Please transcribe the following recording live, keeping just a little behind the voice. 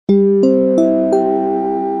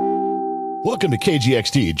Welcome to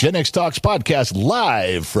KGXT, Gen X Talks podcast,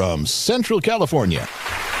 live from Central California.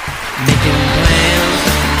 Making plans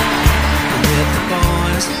with the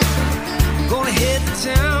boys. I'm gonna hit the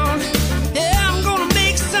town. Yeah, I'm gonna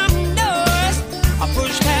make some noise. I'll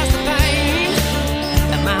push past the pain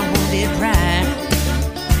and my wounded pride.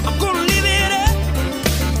 I'm gonna live it up.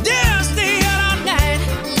 Yeah, stay out all night.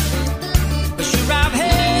 But sure, I've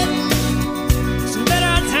had some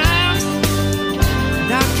better times.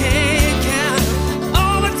 And I can't count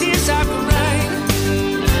all the tears I've cried.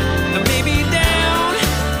 And maybe down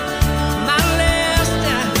my last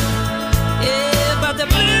time. Yeah, but the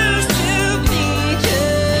blues took me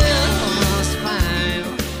just fine.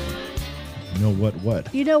 You know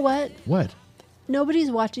what? You know what? What?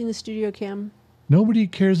 Nobody's watching the studio cam. Nobody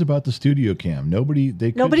cares about the studio cam. Nobody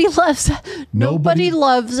Nobody loves us. Nobody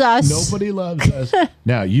loves us.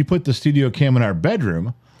 Now, you put the studio cam in our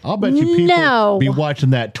bedroom, I'll bet you people be watching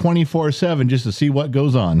that 24/7 just to see what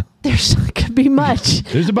goes on. There's not going to be much.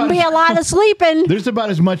 There's about be a lot of sleeping. There's about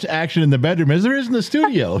as much action in the bedroom as there is in the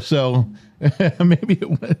studio. So maybe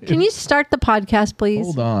Can you start the podcast, please?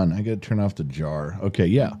 Hold on. I got to turn off the jar. Okay,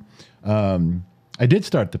 yeah. I did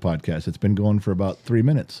start the podcast. It's been going for about 3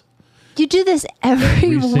 minutes. You do this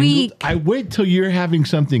every week. I wait till you're having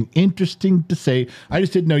something interesting to say. I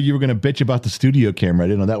just didn't know you were going to bitch about the studio camera. I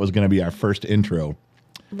didn't know that was going to be our first intro.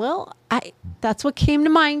 Well, that's what came to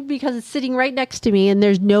mind because it's sitting right next to me and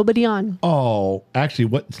there's nobody on. Oh, actually,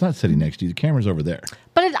 it's not sitting next to you. The camera's over there.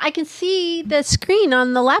 But I can see the screen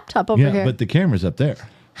on the laptop over here. Yeah, but the camera's up there.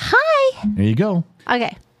 Hi. There you go.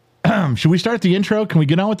 Okay. Should we start the intro? Can we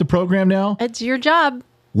get on with the program now? It's your job.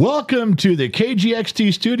 Welcome to the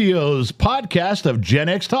KGXT Studios podcast of Gen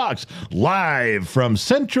X Talks, live from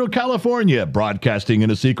Central California, broadcasting in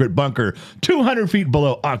a secret bunker 200 feet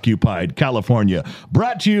below occupied California.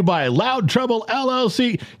 Brought to you by Loud Trouble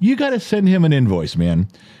LLC. You got to send him an invoice, man.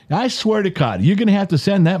 I swear to God, you're going to have to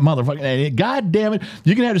send that motherfucker. God damn it.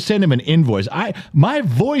 You're going to have to send him an invoice. My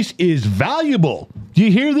voice is valuable. Do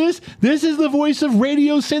you hear this? This is the voice of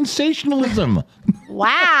radio sensationalism.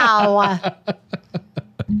 Wow.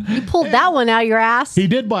 You pulled that one out of your ass. He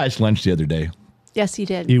did buy us lunch the other day. Yes, he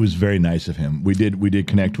did. He was very nice of him. We did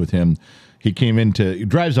connect with him. He came he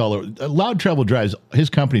drives all over. Loud Trouble drives, his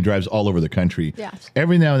company drives all over the country. Yes.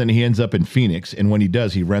 Every now and then he ends up in Phoenix. And when he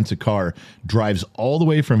does, he rents a car, drives all the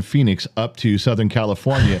way from Phoenix up to Southern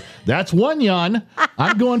California. That's one yawn.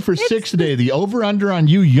 I'm going for 6 today. The over-under on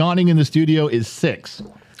you yawning in the studio is 6.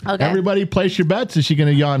 Okay. Everybody place your bets. Is she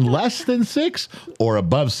going to yawn less than 6 or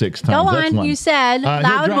above 6 times? Go That's on. one. You said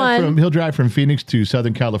loud one. He'll drive from Phoenix to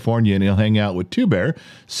Southern California, and he'll hang out with Two Bear,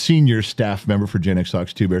 senior staff member for Gen X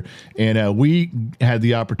Talks, Two Bear. And we had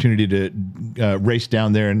the opportunity to race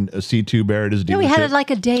down there and see Two Bear at his dealership. Yeah, we had like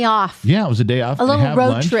a day off. Yeah, it was a day off. A little road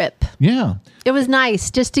lunch. trip. Yeah. It was nice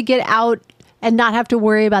just to get out and not have to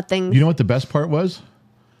worry about things. You know what the best part was?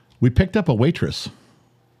 We picked up a waitress.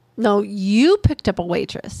 No, you picked up a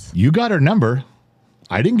waitress. You got her number.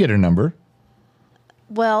 I didn't get her number.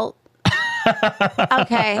 Well,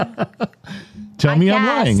 okay. Tell me I'm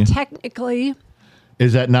lying. Technically,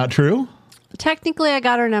 Is that not true? I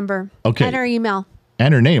got her number. Okay. And her email.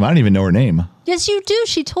 And her name. I don't even know her name. Yes, you do.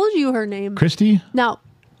 She told you her name. Christy? No.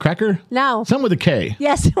 Cracker? No. Something with a K.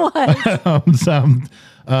 Yes, it was.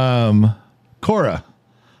 Cora.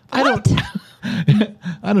 What?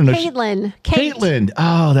 I don't know. Caitlin. Caitlin.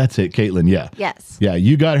 Oh, that's it. Caitlin. Yeah. Yes. Yeah.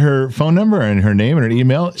 You got her phone number and her name and her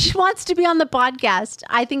email. She wants to be on the podcast.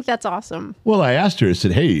 I think that's awesome. Well, I asked her, I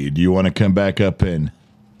said, hey, do you want to come back up and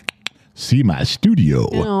see my studio?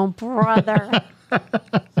 Oh, brother.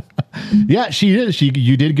 Yeah, she is.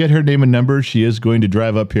 You did get her name and number. She is going to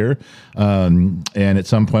drive up here. And at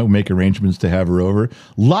some point, we'll make arrangements to have her over. A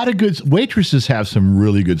lot of good waitresses have some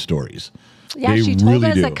really good stories. Yeah, They she told really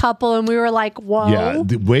us do. a couple, and we were like, whoa. Yeah,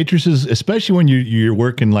 the waitresses, especially when you're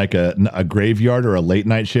working like a graveyard or a late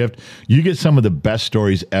night shift, you get some of the best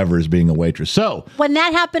stories ever as being a waitress. So When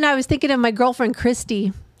that happened, I was thinking of my girlfriend,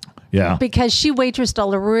 Christy, yeah, because she waitressed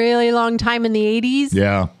a really long time in the 80s.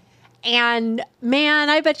 yeah, And man,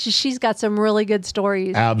 I bet you she's got some really good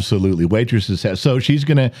stories. absolutely. Waitresses have. So she's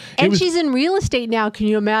gonna. She's in real estate now. Can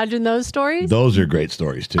you imagine those stories? Those are great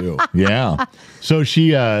stories too. Yeah. So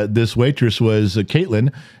this waitress was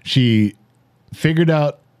Caitlin. She figured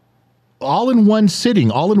out all in one sitting,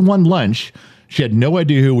 all in one lunch. She had no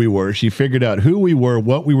idea who we were. She figured out who we were,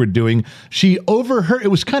 what we were doing. She overheard. It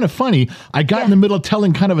was kind of funny. I got in the middle of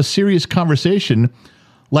telling kind of a serious conversation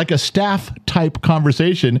like a staff type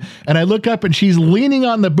conversation. And I look up and she's leaning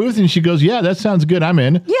on the booth and she goes, yeah, that sounds good. I'm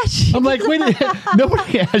in. Yeah, I'm like, wait,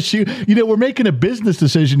 nobody asked you. We're making a business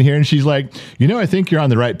decision here. And she's like, I think you're on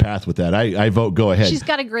the right path with that. I vote go ahead. She's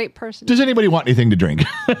got a great person. Does anybody want anything to drink?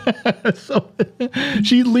 So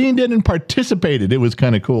she leaned in and participated. It was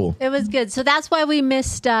kind of cool. It was good. So that's why we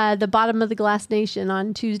missed the Bottom of the Glass Nation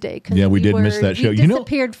on Tuesday. Yeah, we did miss that show. You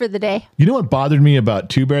disappeared for the day. You know what bothered me about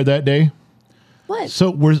Two Bear that day? What?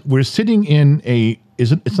 So we're sitting in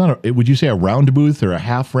it's not would you say a round booth or a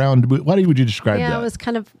half round booth? Why would you describe that? Yeah, it was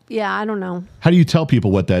kind of, I don't know. How do you tell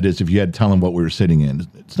people what that is if you had to tell them what we were sitting in?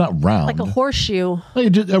 It's not round. Like a horseshoe.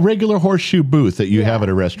 Like just a regular horseshoe booth that you have at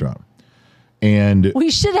a restaurant. And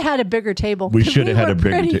we should have had a bigger table. We should have had a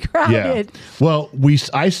bigger table. Crowded. Yeah. Well,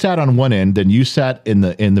 I sat on one end, then you sat in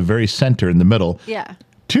the very center in the middle. Yeah.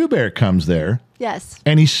 Two Bear comes there. Yes.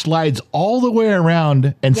 And he slides all the way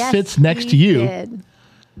around and sits next to you. Did.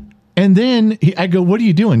 And then I go, what are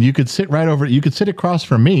you doing? You could sit you could sit across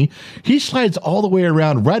from me. He slides all the way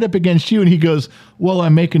around right up against you. And he goes, well,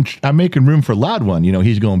 I'm making room for Loud One.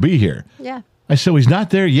 He's going to be here. Yeah. I said, well, he's not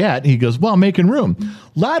there yet. He goes, well, I'm making room.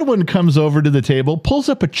 Loud One comes over to the table, pulls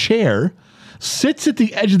up a chair, sits at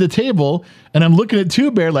the edge of the table. And I'm looking at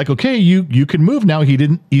Two Bear like, okay, you can move now.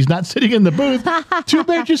 He's not sitting in the booth. Two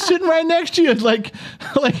Bear just sitting right next to you. Like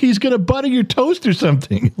he's going to butter your toast or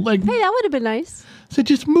something. Like, hey, that would have been nice. So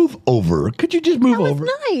just move over. Could you just move over?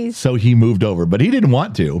 That was nice. So he moved over, but he didn't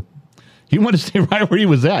want to. He wanted to stay right where he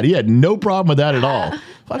was at. He had no problem with that at all.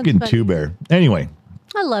 Fucking Two Bear. Anyway.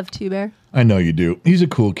 I love Two Bear. I know you do. He's a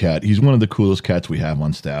cool cat. He's one of the coolest cats we have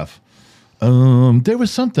on staff. There was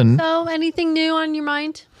something. So anything new on your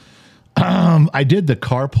mind? I did the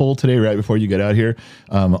car pull today right before you got out here.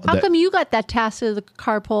 How come you got that task of the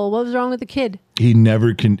car pull? What was wrong with the kid? He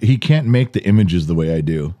can't make the images the way I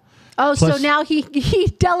do. Oh, plus, so now he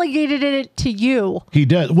delegated it to you. He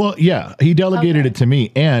does. Well, yeah, he delegated it to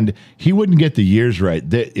me, and he wouldn't get the years right.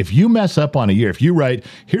 If you mess up on a year, if you write,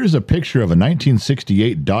 here's a picture of a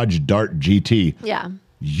 1968 Dodge Dart GT. Yeah.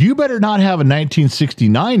 You better not have a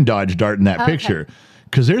 1969 Dodge Dart in that picture,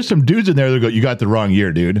 because there's some dudes in there that go, you got the wrong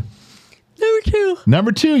year, dude.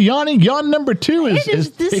 Number two, yawn number two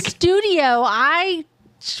is the studio. I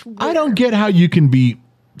don't get how you can be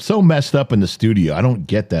so messed up in the studio. I don't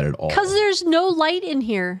get that at all. Because there's no light in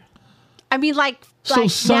here. I mean, so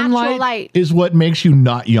sunlight natural light is what makes you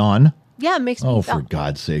not yawn. Yeah, it makes me. Oh, for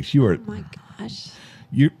God's sakes, you are. Oh my gosh.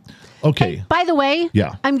 You okay? Hey, by the way,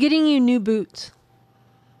 I'm getting you new boots.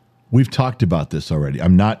 We've talked about this already.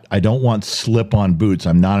 I don't want slip-on boots.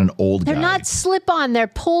 I'm not an old guy. They're not slip-on. They're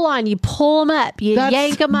pull-on. You pull them up. You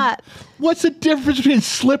yank them up. What's the difference between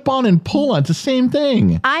slip-on and pull-on? It's the same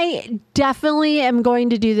thing. I definitely am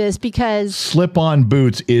going to do this because slip-on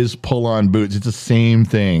boots is pull-on boots. It's the same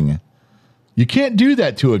thing. You can't do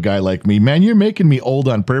that to a guy like me, man. You're making me old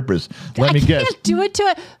on purpose. Let me guess. I can't do it to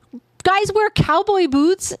it. Guys wear cowboy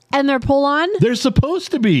boots and they're pull-on. They're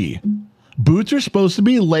supposed to be. Boots are supposed to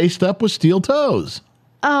be laced up with steel toes.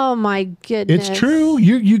 Oh my goodness! It's true.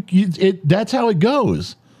 That's how it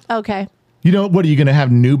goes. Okay. What are you going to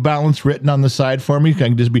have New Balance written on the side for me?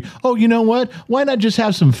 Can I just be? Oh, you know what? Why not just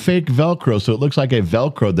have some fake Velcro so it looks like I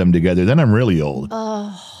Velcroed them together? Then I'm really old.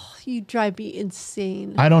 Oh, you drive me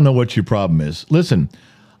insane. I don't know what your problem is. Listen,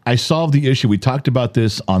 I solved the issue. We talked about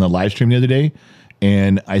this on the live stream the other day.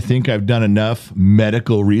 And I think I've done enough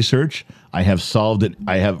medical research. I have solved it.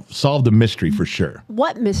 I have solved the mystery for sure.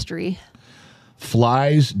 What mystery?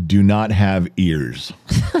 Flies do not have ears.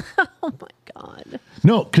 Oh my God.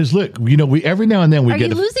 No, because look, we every now and then we Are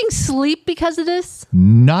get. Are you losing sleep because of this?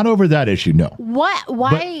 Not over that issue, no. What?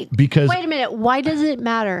 Why? Because wait a minute. Why does it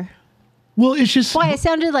matter? Well, it's just. Why? I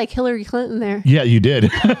sounded like Hillary Clinton there. Yeah, you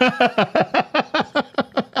did.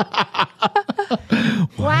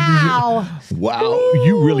 Wow. Wow.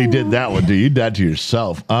 You really did that one, dude. You did that to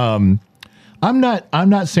yourself. I'm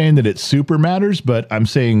not saying that it super matters, but I'm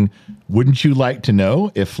saying, wouldn't you like to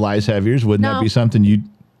know if flies have ears? Wouldn't that be something you'd...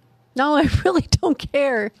 No, I really don't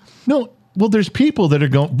care. No. Well, there's people that are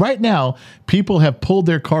going... Right now, people have pulled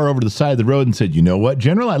their car over to the side of the road and said, you know what,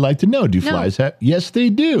 General, I'd like to know, do flies have... Yes, they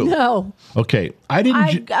do. No. Okay. I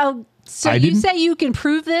didn't... So you say you can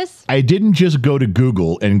prove this? I didn't just go to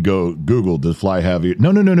Google and go, Google, does fly have ears?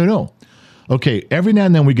 No. Okay, every now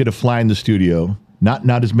and then we get a fly in the studio.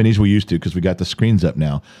 Not as many as we used to because we got the screens up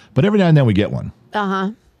now. But every now and then we get one.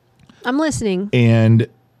 Uh-huh. I'm listening. And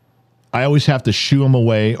I always have to shoo them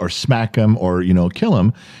away or smack them or, kill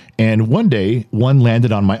them. And one day, one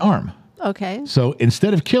landed on my arm. Okay. So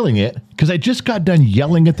instead of killing it, because I just got done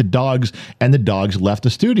yelling at the dogs and the dogs left the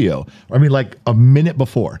studio. I mean, like a minute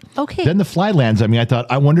before. Okay. Then the fly lands on me. I thought,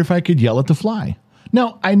 I wonder if I could yell at the fly.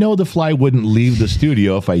 Now, I know the fly wouldn't leave the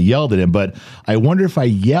studio if I yelled at him, but I wonder if I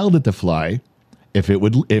yelled at the fly, if it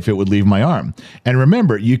would leave my arm. And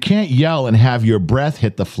remember, you can't yell and have your breath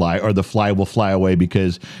hit the fly or the fly will fly away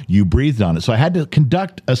because you breathed on it. So I had to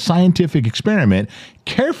conduct a scientific experiment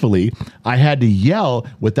carefully. I had to yell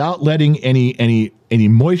without letting any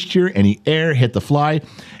moisture, any air hit the fly,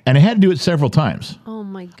 and I had to do it several times. Oh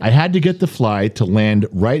my God. I had to get the fly to land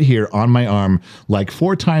right here on my arm like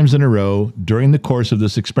 4 times in a row during the course of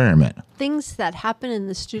this experiment. Things that happen in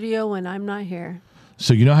the studio when I'm not here.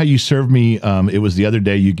 So you know how you served me, it was the other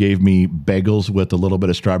day you gave me bagels with a little bit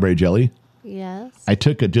of strawberry jelly? Yes. I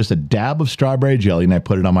took just a dab of strawberry jelly and I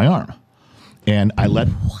put it on my arm. And I let...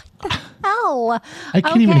 Hell. I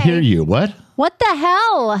can't even hear you. What? What the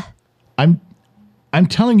hell? I'm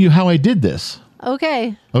telling you how I did this.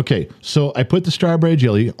 Okay. Okay, so I put the strawberry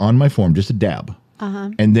jelly on my form, just a dab.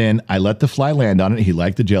 And then I let the fly land on it. He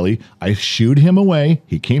liked the jelly. I shooed him away.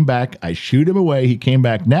 He came back. I shoot him away. He came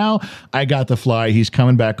back. Now I got the fly. He's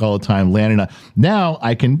coming back all the time, landing on. Now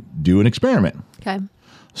I can do an experiment. Okay.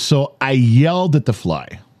 So I yelled at the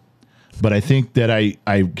fly, but I think that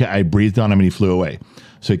I breathed on him and he flew away.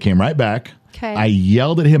 So he came right back. Okay. I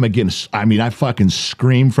yelled at him again. I mean, I fucking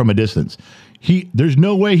screamed from a distance. There's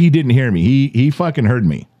no way he didn't hear me. He fucking heard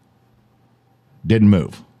me. Didn't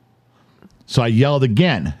move. So I yelled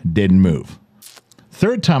again, didn't move.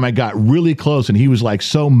 Third time I got really close and he was like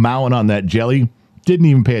so mowing on that jelly, didn't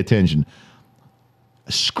even pay attention.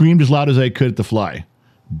 Screamed as loud as I could at the fly,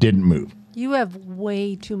 didn't move. You have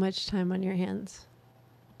way too much time on your hands.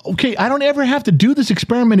 Okay, I don't ever have to do this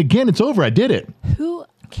experiment again. It's over. I did it. Who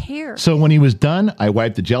cares? So when he was done, I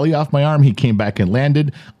wiped the jelly off my arm. He came back and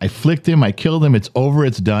landed. I flicked him. I killed him. It's over.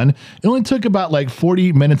 It's done. It only took about like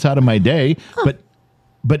 40 minutes out of my day,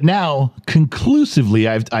 But now, conclusively,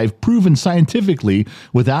 I've proven scientifically,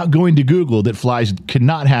 without going to Google, that flies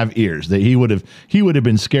cannot have ears. That he would have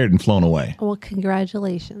been scared and flown away. Well,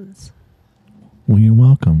 congratulations. Well, you're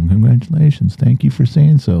welcome. Congratulations. Thank you for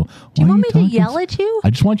saying so. Do you want me to yell at you? I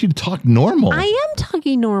just want you to talk normal. I am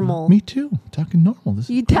talking normal. Me too. Talking normal.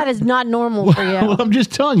 That is not normal for you. Well, I'm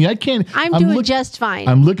just telling you, I can't. I'm doing just fine.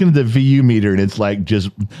 I'm looking at the VU meter, and it's like just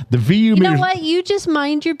the VU meter. You know what? You just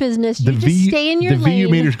mind your business. You just stay in your lane. The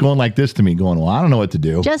VU meter's going like this to me, going, well, I don't know what to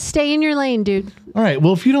do. Just stay in your lane, dude. All right.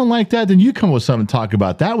 Well, if you don't like that, then you come with something to talk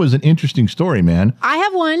about. That was an interesting story, man. I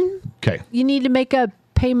have one. Okay. You need to make a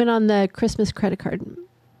payment on the Christmas credit card.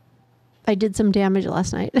 I did some damage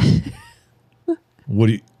last night. What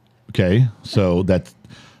do you? Okay, so that's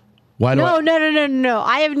why do No.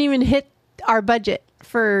 I haven't even hit our budget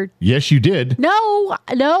for. Yes, you did. No.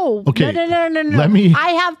 Okay. No. Let me. I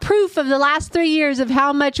have proof of the last 3 years of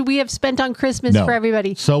how much we have spent on Christmas No. for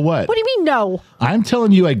everybody. So what? What do you mean no? I'm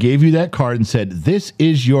telling you, I gave you that card and said, this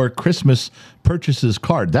is your Christmas purchases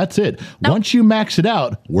card. That's it. Nope. Once you max it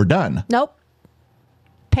out, we're done. Nope.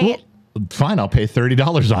 Pay it. Fine, I'll pay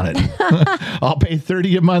 $30 on it. I'll pay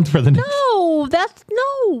 $30 a month for the next. No, that's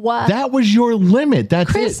no. That was your limit. That's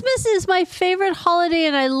Christmas is my favorite holiday,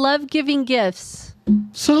 and I love giving gifts.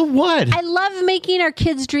 So what? I love making our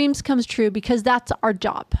kids' dreams come true because that's our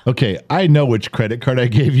job. Okay, I know which credit card I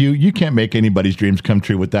gave you. You can't make anybody's dreams come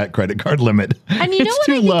true with that credit card limit. And you know it's what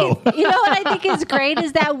too I think low. you know what I think is great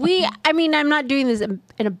is that I'm not doing this in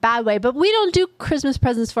a bad way, but we don't do Christmas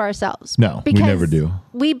presents for ourselves. No, we never do.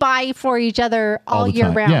 We buy for each other all the year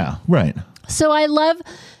time. round. Yeah, right. So I love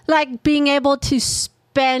like being able to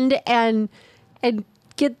spend and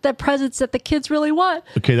get the presents that the kids really want.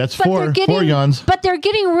 Okay, that's But four yawns. But they're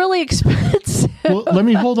getting really expensive. Well, let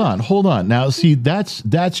me hold on. Now, see, that's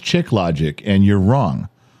chick logic, and you're wrong.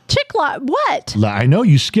 What? I know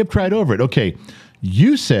you skipped right over it. Okay,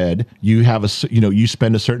 you said you have you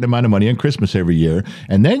spend a certain amount of money on Christmas every year,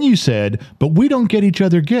 and then you said, but we don't get each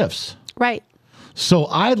other gifts. Right. So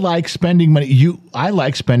I like spending money. I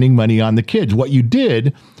like spending money on the kids. What you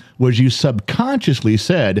did was you subconsciously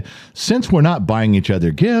said, since we're not buying each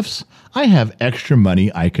other gifts, I have extra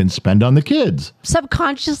money I can spend on the kids.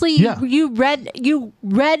 Subconsciously, Yeah. you read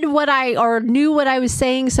what knew what I was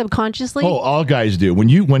saying subconsciously. Oh, all guys do.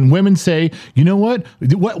 When women say, you know what?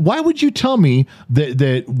 Why would you tell me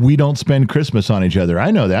that we don't spend Christmas on each other?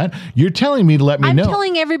 I know that. You're telling me to let me know. I'm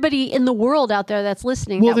telling everybody in the world out there that's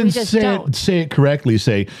listening Well, that then we just don't. say it correctly.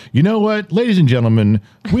 Say, you know what, ladies and gentlemen,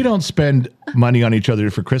 we don't spend money on each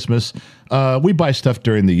other for Christmas Christmas. We buy stuff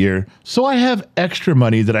during the year. So I have extra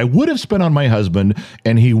money that I would have spent on my husband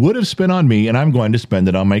and he would have spent on me, and I'm going to spend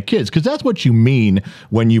it on my kids. Because that's what you mean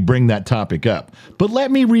when you bring that topic up. But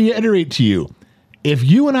let me reiterate to you. If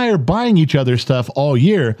you and I are buying each other stuff all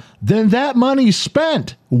year, then that money's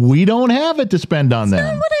spent. We don't have it to spend on them.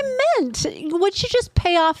 That's not what I meant. Would you just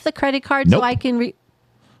pay off the credit card Nope. so I can...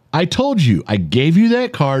 I told you, I gave you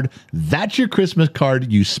that card. That's your Christmas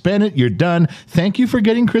card. You spent it. You're done. Thank you for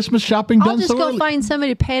getting Christmas shopping done I'll just so go early. find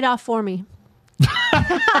somebody to pay it off for me.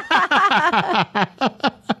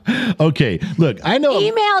 Okay, look, I know.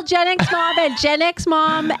 Email GenXMom at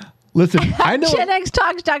GenXMom Listen, I know.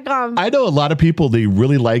 GenXTalks.com. I know a lot of people, they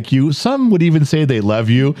really like you. Some would even say they love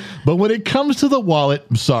you. But when it comes to the wallet,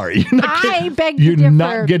 I'm sorry. I beg to You're differ.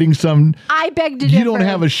 not getting some. I beg to differ. You don't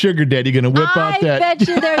have a sugar daddy going to whip out that. I bet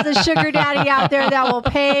you there's a sugar daddy out there that will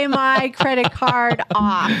pay my credit card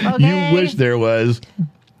off. Okay? You wish there was.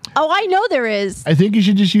 Oh, I know there is. I think you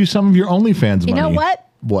should just use some of your OnlyFans money. You know what?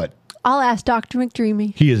 What? I'll ask Dr.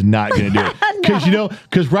 McDreamy. He is not going to do it. Because,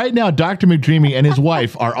 because right now, Dr. McDreamy and his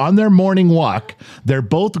wife are on their morning walk. They're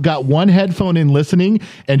both got one headphone in listening.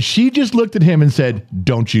 And she just looked at him and said,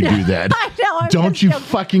 don't you do that. I know. I'm Don't just you joking.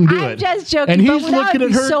 fucking do I'm it. just joking. And but he's that looking would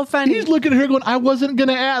at be her. so funny. He's looking at her going, I wasn't going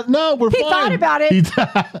to ask. No, we're fine. He thought about it.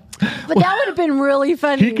 But that would have been really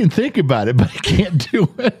funny. He can think about it, but he can't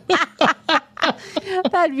do it.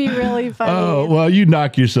 That'd be really funny. Oh, well, you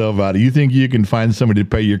knock yourself out. You think you can find somebody to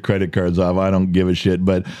pay your credit cards off. I don't give a shit.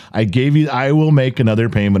 But I will make another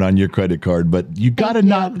payment on your credit card. But you got to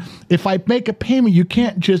not, if I make a payment, you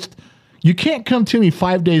can't come to me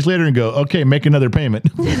 5 days later and go, okay, make another payment.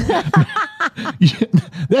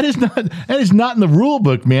 That is not in the rule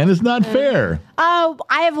book, man. It's not fair. Oh,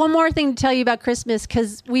 I have one more thing to tell you about Christmas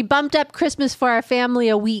because we bumped up Christmas for our family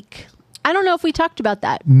a week. I don't know if we talked about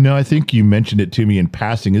that. No, I think you mentioned it to me in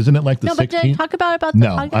passing. Isn't it like the 16th? No, but did I talk about the No,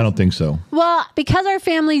 podcast? I don't think so. Well, because our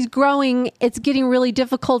family's growing, it's getting really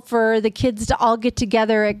difficult for the kids to all get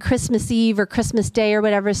together at Christmas Eve or Christmas Day or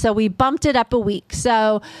whatever. So we bumped it up a week.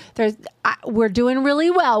 So we're doing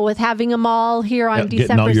really well with having them all here on December 16th.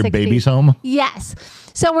 Getting all your babies home? Yes.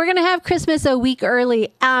 So we're going to have Christmas a week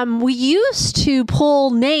early. We used to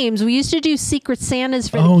pull names. We used to do Secret Santas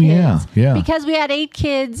for the kids. Yeah. Because we had 8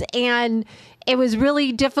 kids and it was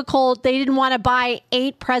really difficult. They didn't want to buy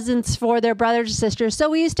 8 presents for their brothers and sisters. So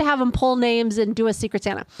we used to have them pull names and do a Secret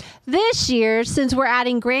Santa. This year, since we're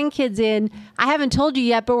adding grandkids in, I haven't told you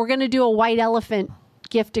yet, but we're going to do a white elephant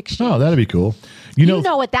gift exchange. Oh, that'd be cool. You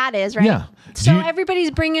know what that is, right? Yeah. So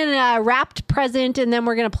everybody's bringing a wrapped present, and then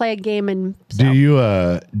we're going to play a game. And so.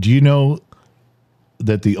 Do you know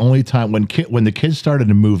that the only time when the kids started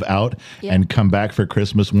to move out and come back for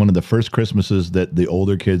Christmas, one of the first Christmases that the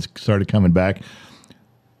older kids started coming back,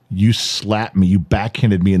 you slapped me, you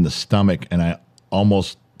backhanded me in the stomach, and I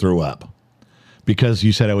almost threw up because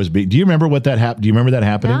you said I was beat. Do you remember what that happened? Do you remember that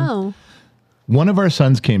happening? No. One of our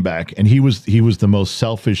sons came back, and he was the most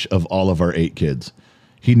selfish of all of our 8 kids.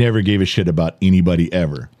 He never gave a shit about anybody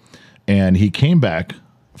ever. And he came back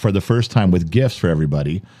for the first time with gifts for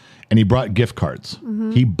everybody, and he brought gift cards.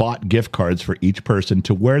 Mm-hmm. He bought gift cards for each person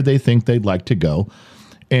to where they think they'd like to go.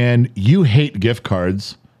 And you hate gift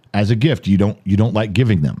cards as a gift. You don't like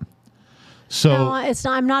giving them. So No, it's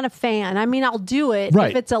not. I'm not a fan. I mean, I'll do it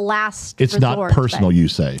Right. if it's a last it's resort, not personal, but you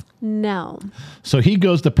say. No. So he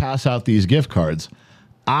goes to pass out these gift cards.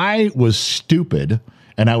 I was stupid,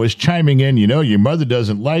 and I was chiming in, your mother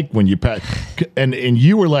doesn't like when you pass. And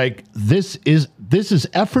you were like, this is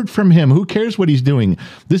effort from him. Who cares what he's doing?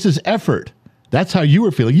 This is effort. That's how you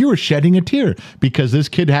were feeling. You were shedding a tear because this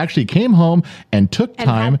kid actually came home and took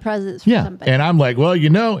time. had presents for somebody. And I'm like, well,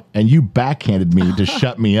 and you backhanded me to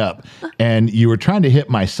shut me up. And you were trying to hit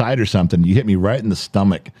my side or something. You hit me right in the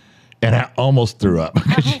stomach. And I almost threw up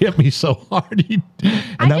because you hit me so hard.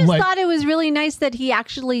 I just thought it was really nice that he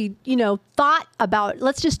actually, thought about,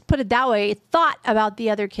 let's just put it that way, thought about the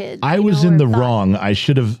other kids. I was in the wrong. I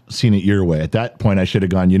should have seen it your way. At that point, I should have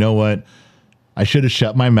gone, you know what? I should have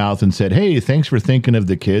shut my mouth and said, hey, thanks for thinking of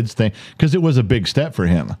the kids. Because it was a big step for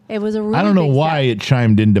him. It was a really I don't know big why step. it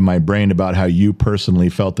chimed into my brain about how you personally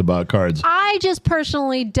felt about cards. I just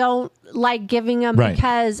personally don't like giving them Right.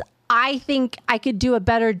 because I think I could do a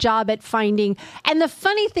better job at finding. And the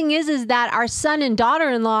funny thing is that our son and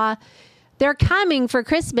daughter-in-law, they're coming for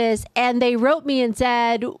Christmas, and they wrote me and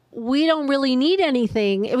said, we don't really need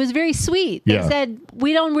anything. It was very sweet. They Yeah. said,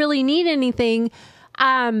 we don't really need anything.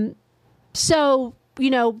 So you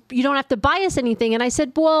don't have to buy us anything. And I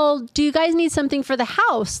said, well, do you guys need something for the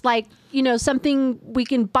house? Like, something we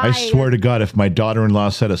can buy. I swear to God, if my daughter-in-law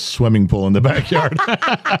set a swimming pool in the backyard.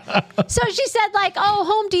 So she said like, oh,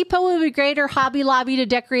 Home Depot would be great, or Hobby Lobby to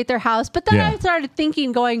decorate their house. But then I started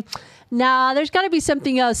thinking, going, nah, there's got to be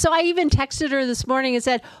something else. So I even texted her this morning and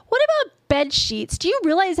said, what about bed sheets? Do you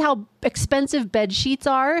realize how expensive bed sheets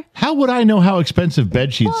are? How would I know how expensive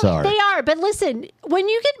bed sheets are? They are. But listen, when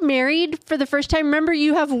you get married for the first time, remember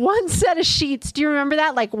you have one set of sheets. Do you remember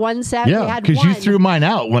that? Like one set? Yeah, because you threw mine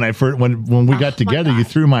out when we got together. You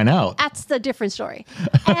threw mine out. That's the different story.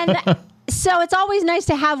 And so it's always nice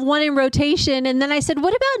to have one in rotation. And then I said,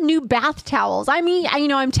 what about new bath towels? I mean,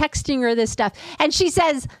 I'm texting her this stuff. And she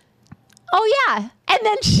says, oh, yeah. And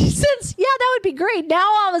then she says, yeah, that would be great. Now,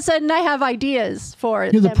 all of a sudden, I have ideas for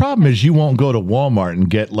it. The problem is you won't go to Walmart and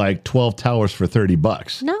get like 12 towels for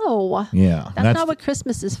 $30. No. Yeah. That's not what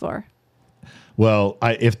Christmas is for. Well,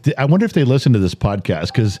 I wonder if they listen to this podcast,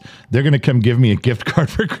 because they're going to come give me a gift card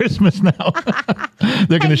for Christmas now.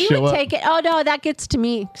 They're going to show up. Take it. Oh, no, that gets to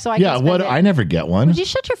me. So I can spend it. I never get one. Would you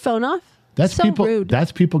shut your phone off? That's so people. rude.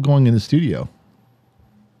 That's people going in the studio.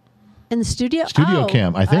 In the studio? Studio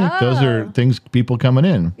cam. I think those are things, people coming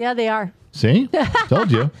in. Yeah, they are. See?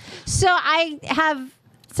 Told you. So I have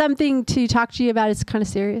something to talk to you about. It's kind of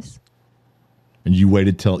serious. And you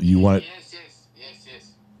waited till you want. Yes.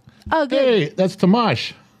 Oh, good. Hey, that's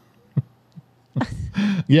Tomash.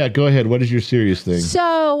 Yeah, go ahead. What is your serious thing?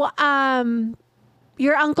 So,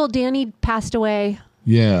 your Uncle Danny passed away.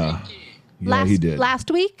 Yeah. Yeah, he did.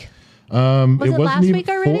 Last week? Was it last week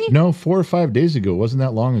already? 4 or 5 days ago. It wasn't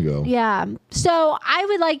that long ago. Yeah. So I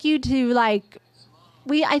would like you to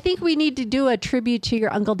I think we need to do a tribute to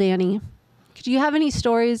your Uncle Danny. Do you have any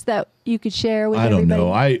stories that you could share with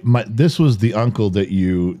everybody? I don't know. This was the uncle that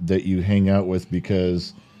you hang out with,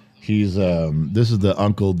 because he's this is the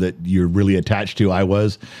uncle that you're really attached to. A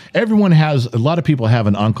lot of people have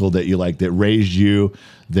an uncle that you like, that raised you,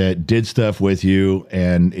 that did stuff with you,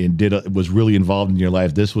 and was really involved in your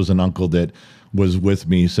life. This was an uncle that was with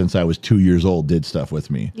me since I was 2 years old, did stuff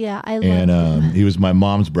with me. Yeah, I love And he was my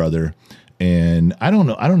mom's brother. And I don't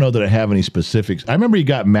know that I have any specifics. I remember he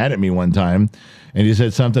got mad at me one time, and he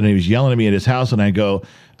said something, and he was yelling at me at his house, and I go,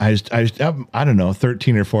 I don't know,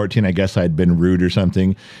 13 or 14, I guess I'd been rude or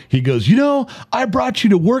something. He goes, I brought you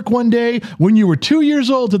to work one day when you were 2 years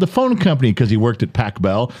old to the phone company, because he worked at Pac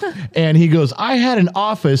Bell. And he goes, I had an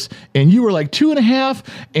office and you were like 2.5,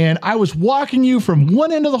 and I was walking you from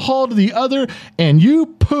one end of the hall to the other, and you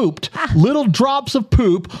pooped little drops of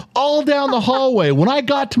poop all down the hallway. When I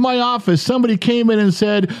got to my office, somebody came in and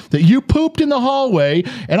said that you pooped in the hallway,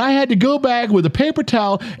 and I had to go back with a paper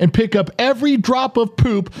towel and pick up every drop of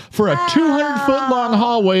poop for a 200-foot long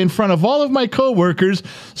hallway in front of all of my coworkers.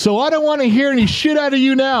 So I don't want to hear any shit out of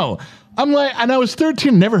you now. I'm like, and I was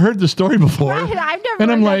 13, never heard the story before. Right, I've never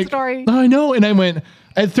heard that story. I know. And I went,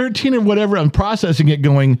 at 13 or whatever, I'm processing it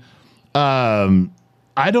going, I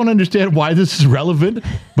don't understand why this is relevant,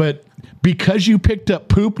 but because you picked up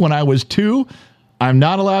poop when I was 2, I'm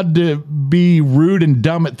not allowed to be rude and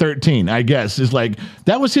dumb at 13, I guess. It's like,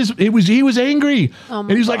 he was angry.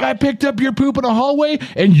 And he's like, I picked up your poop in a hallway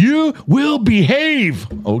and you will behave.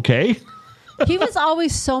 Okay. He was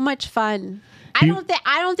always so much fun. I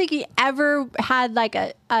don't think he ever had like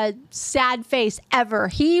a sad face ever.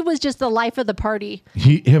 He was just the life of the party.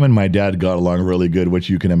 Him and my dad got along really good, which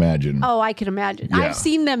you can imagine. Oh, I can imagine. Yeah. I've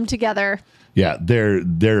seen them together. Yeah, they're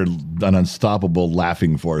an unstoppable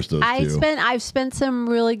laughing force, those two. I've spent some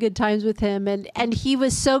really good times with him, and he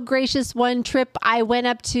was so gracious. One trip I went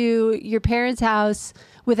up to your parents' house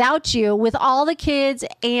without you, with all the kids,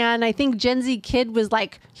 and I think Gen Z kid was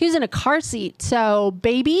like, he was in a car seat, so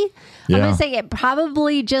baby. Yeah. I'm gonna say it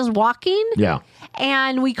probably just walking. Yeah.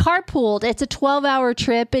 And we carpooled. It's a 12-hour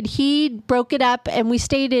trip, and he broke it up, and we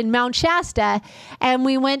stayed in Mount Shasta, and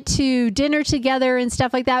we went to dinner together and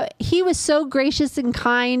stuff like that. He was so gracious and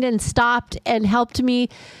kind and stopped and helped me.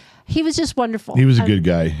 He was just wonderful. He was a good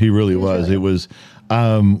guy. He really was. It was.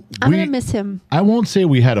 I'm going to miss him. I won't say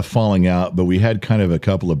we had a falling out, but we had kind of a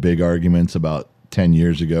couple of big arguments about 10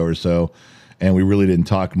 years ago or so. And we really didn't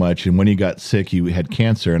talk much. And when he got sick, he had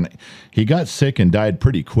cancer, and he got sick and died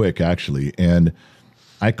pretty quick, actually. And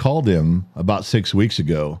I called him about 6 weeks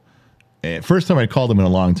ago. And first time I called him in a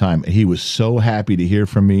long time. He was so happy to hear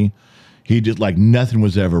from me. He just like nothing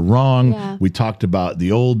was ever wrong. Yeah. We talked about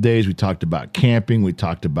the old days. We talked about camping. We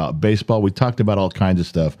talked about baseball. We talked about all kinds of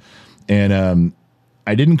stuff. And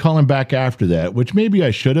I didn't call him back after that, which maybe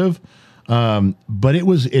I should have. But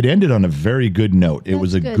it ended on a very good note. It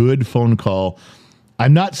was a good phone call.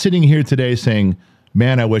 I'm not sitting here today saying,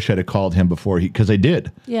 man, I wish I'd have called him before because I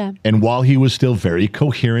did. Yeah. And while he was still very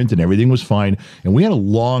coherent and everything was fine, and we had a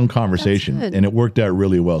long conversation and it worked out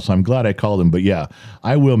really well. So I'm glad I called him. But yeah,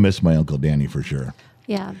 I will miss my Uncle Danny for sure.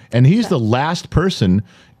 Yeah. And he's the last person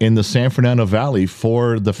in the San Fernando Valley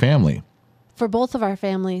for the family. For both of our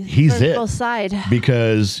families. He's for it. both sides.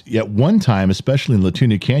 Because at one time, especially in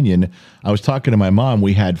Latuna Canyon, I was talking to my mom,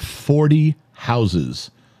 we had 40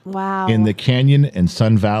 houses. Wow. In the canyon and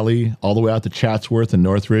Sun Valley, all the way out to Chatsworth and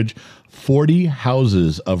Northridge, 40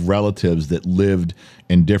 houses of relatives that lived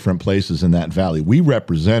in different places in that valley. We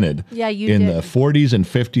represented in the 40s and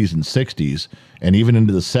 50s and 60s and even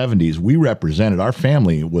into the 70s. We represented, our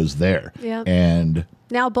family was there. Yeah. And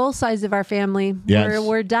now both sides of our family,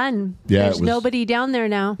 we're done. Yeah, There's nobody down there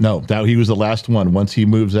now. No, he was the last one. Once he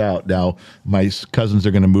moves out, now my cousins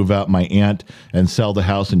are going to move out, my aunt, and sell the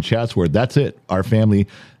house in Chatsworth. That's it. Our family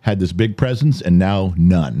had this big presence, and now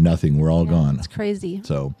nothing. We're all gone. It's crazy.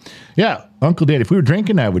 So, yeah, Uncle Danny. If we were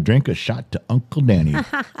drinking, I would drink a shot to Uncle Danny.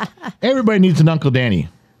 Everybody needs an Uncle Danny.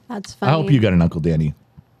 That's funny. I hope you got an Uncle Danny.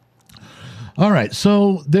 All right,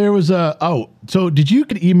 so there was so did you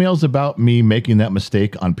get emails about me making that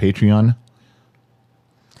mistake on Patreon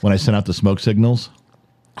when I sent out the smoke signals?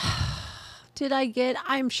 Did I get?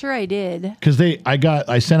 I'm sure I did. Because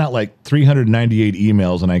I sent out like 398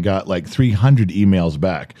 emails and I got like 300 emails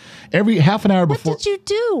back. Every half an hour before. What did you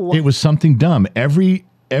do? It was something dumb. Every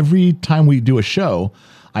time we do a show,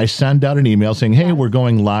 I send out an email saying, hey, we're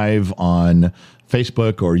going live on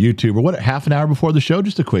Facebook or YouTube or what, half an hour before the show,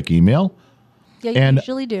 just a quick email. Yeah, you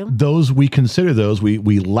usually do. Those, we consider those,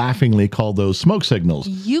 we laughingly call those smoke signals.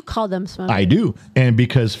 You call them smoke I do. And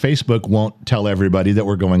because Facebook won't tell everybody that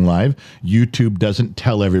we're going live, YouTube doesn't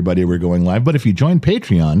tell everybody we're going live. But if you join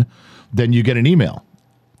Patreon, then you get an email.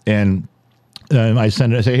 And I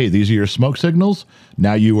send it, I say, hey, these are your smoke signals.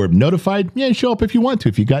 Now you were notified. Yeah, show up if you want to.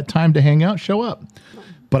 If you got time to hang out, show up.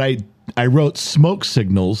 But I wrote smoke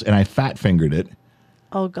signals and I fat fingered it.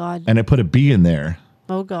 Oh, God. And I put a B in there.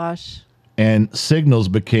 Oh, gosh. And signals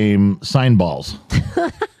became sign balls.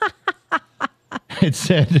 It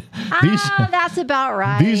said, that's about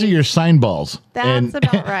right. These are your sign balls. That's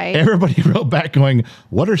about right. Everybody wrote back going,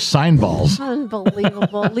 what are sign balls?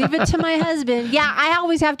 Unbelievable. Leave it to my husband. Yeah, I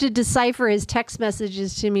always have to decipher his text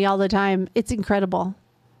messages to me all the time. It's incredible.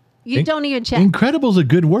 You don't even check. Incredible is a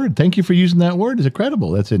good word. Thank you for using that word. It's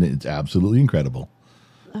incredible. It's absolutely incredible.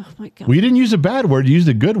 Oh, my God. Well, you didn't use a bad word. You used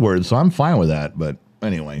a good word, so I'm fine with that. But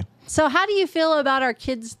anyway. So how do you feel about our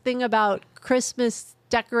kids' thing about Christmas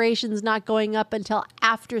decorations not going up until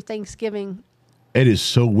after Thanksgiving? It is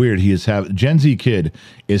so weird. Gen Z kid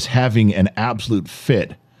is having an absolute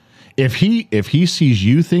fit. If he sees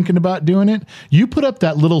you thinking about doing it, you put up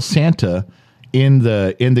that little Santa in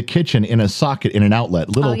the kitchen in a socket in an outlet.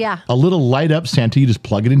 A little light up Santa. You just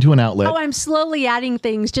plug it into an outlet. Oh, I'm slowly adding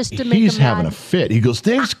things just to make He's him having mad. a fit. He goes,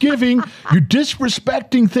 Thanksgiving, you're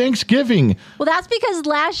disrespecting Thanksgiving. Well, that's because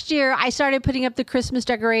last year I started putting up the Christmas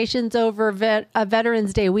decorations over a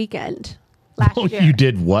Veterans Day weekend. Last year. You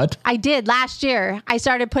did what? I did last year. I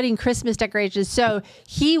started putting Christmas decorations. So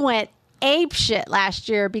he went ape shit last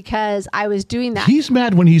year because I was doing that. He's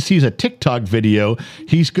mad when he sees a TikTok video.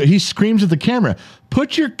 He screams at the camera,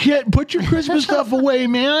 put your Christmas stuff away,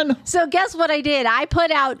 man. So guess what I did? I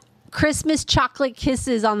put out Christmas chocolate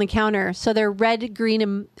kisses on the counter. So they're red,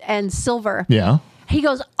 green, and silver. Yeah. He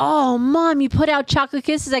goes, oh, Mom, you put out chocolate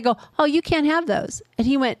kisses. I go, oh, you can't have those. And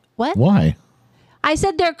he went, what? Why? I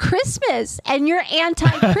said, they're Christmas, and you're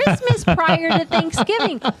anti-Christmas prior to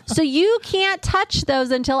Thanksgiving. So you can't touch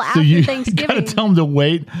those until after Thanksgiving. You got to tell him to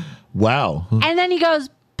wait. Wow. And then he goes,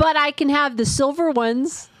 but I can have the silver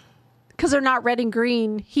ones because they're not red and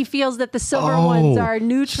green. He feels that the silver ones are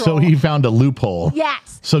neutral. So he found a loophole.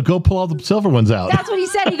 Yes. So go pull all the silver ones out. That's what he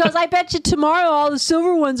said. He goes, I bet you tomorrow all the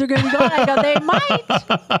silver ones are going to be gone. I go, they might.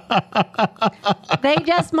 They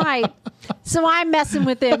just might. So I'm messing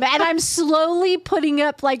with him. And I'm slowly putting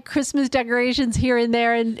up like Christmas decorations here and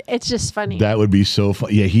there. And it's just funny. That would be so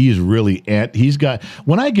fun. Yeah, he's really, he's got,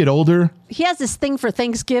 when I get older. He has this thing for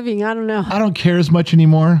Thanksgiving. I don't know. I don't care as much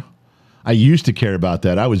anymore. I used to care about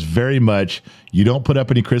that. I was very much, you don't put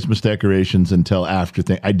up any Christmas decorations until after.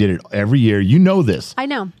 I did it every year. You know this. I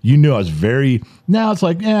know. You knew I was now it's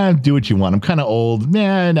like, do what you want. I'm kind of old.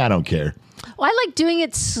 I don't care. Well, I like doing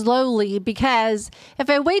it slowly because if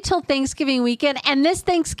I wait till Thanksgiving weekend, and this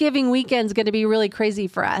Thanksgiving weekend is going to be really crazy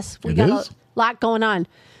for us. We got a lot going on.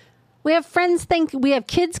 We have friends we have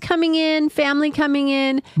kids coming in, family coming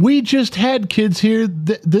in. We just had kids here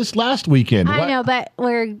this last weekend. I know, but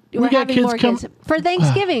we're having kids more kids for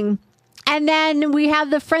Thanksgiving. And then we have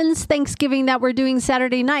the friends Thanksgiving that we're doing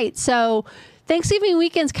Saturday night. So Thanksgiving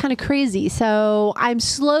weekend's kind of crazy, so I'm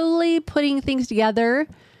slowly putting things together.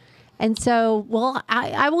 And so, well,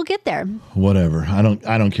 I will get there. Whatever. I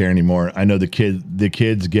don't care anymore. I know the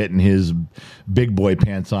kid's getting his big boy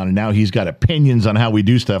pants on, and now he's got opinions on how we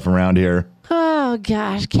do stuff around here. Oh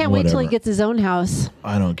gosh, can't wait till he gets his own house.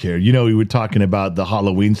 I don't care. You know, we were talking about the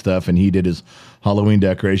Halloween stuff, and he did his Halloween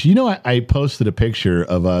decoration. You know, I posted a picture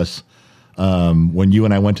of us when you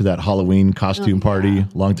and I went to that Halloween costume party a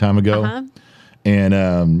long time ago. Uh-huh.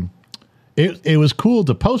 And it was cool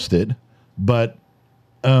to post it, but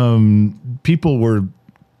people were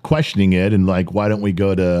questioning it and like, why don't we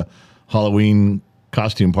go to Halloween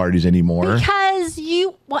costume parties anymore? Because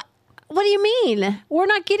what do you mean? We're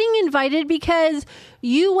not getting invited because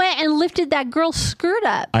you went and lifted that girl's skirt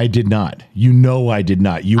up. I did not. You know I did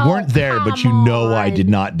not. You weren't there, but you know I did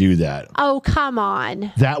not do that. Oh, come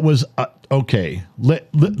on. That was okay.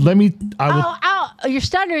 Let me. You're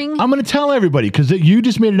stuttering. I'm going to tell everybody because you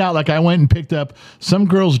just made it out like I went and picked up some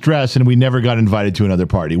girl's dress and we never got invited to another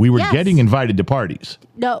party. We were getting invited to parties.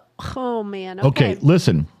 No. Oh, man. Okay,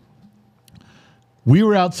 listen. We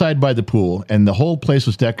were outside by the pool and the whole place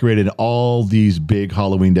was decorated, all these big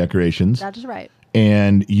Halloween decorations. That is right.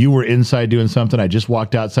 And you were inside doing something. I just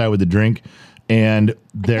walked outside with a drink and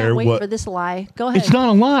there was. Wait for this lie. Go ahead. It's not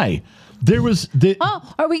a lie. There was.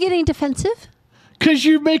 Are we getting defensive? Because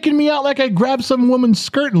you're making me out like I grabbed some woman's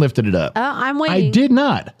skirt and lifted it up. I'm waiting. I did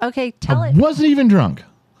not. Okay, tell it. I wasn't even drunk.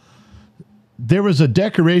 There was a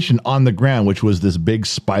decoration on the ground, which was this big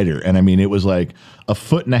spider. And I mean, it was like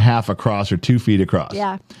 1.5 feet across or 2 feet across.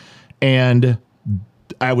 Yeah. And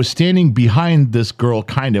I was standing behind this girl,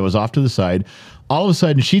 kind of, was off to the side. All of a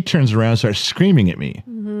sudden, she turns around and starts screaming at me.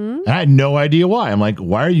 Mm-hmm. And I had no idea why. I'm like,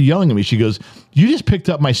 why are you yelling at me? She goes, you just picked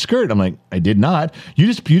up my skirt. I'm like, I did not. You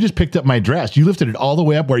just picked up my dress. You lifted it all the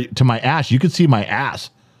way up to my ass. You could see my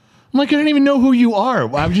ass. I'm like, I don't even know who you are.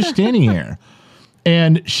 I was just standing here.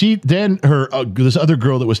 And she then this other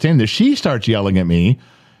girl that was standing there, she starts yelling at me.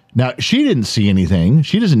 Now, she didn't see anything.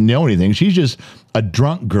 She doesn't know anything. She's just a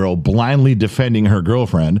drunk girl blindly defending her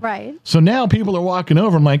girlfriend. Right. So now people are walking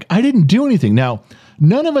over. I'm like, I didn't do anything. Now,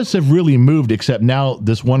 none of us have really moved except now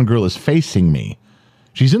this one girl is facing me.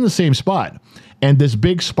 She's in the same spot. And this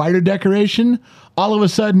big spider decoration, all of a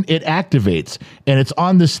sudden it activates. And it's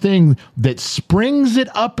on this thing that springs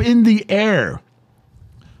it up in the air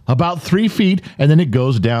about 3 feet, and then it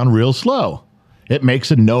goes down real slow. It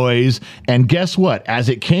makes a noise, and guess what? As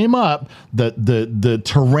it came up, the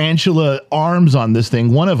tarantula arms on this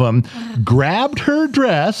thing, one of them grabbed her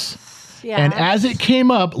dress, and as it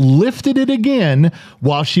came up, lifted it again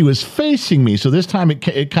while she was facing me. So this time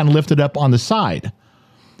it kind of lifted up on the side.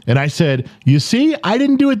 And I said, you see, I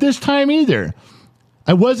didn't do it this time either.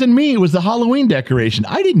 It wasn't me. It was the Halloween decoration.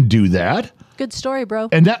 I didn't do that. Good story, bro.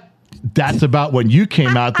 And that's about when you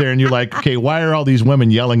came out there and you're like, okay, why are all these women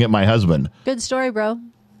yelling at my husband? Good story, bro.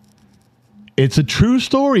 It's a true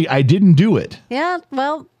story. I didn't do it. Yeah,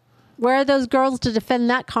 well, where are those girls to defend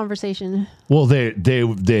that conversation? Well,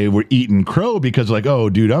 they were eating crow because like, oh,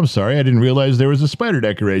 dude, I'm sorry. I didn't realize there was a spider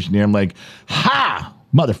decoration here. I'm like, ha,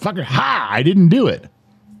 motherfucker, ha, I didn't do it.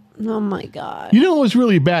 Oh, my God. You know what was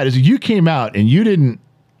really bad is you came out and you didn't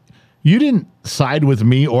side with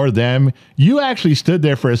me or them. You actually stood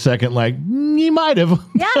there for a second like, you might have.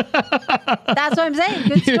 Yeah. That's what I'm saying.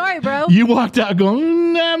 Good story, bro. You walked out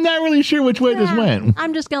going, I'm not really sure which way this went.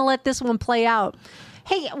 I'm just going to let this one play out.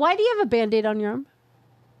 Hey, why do you have a Band-Aid on your arm?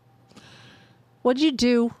 What'd you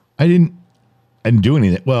do? I didn't do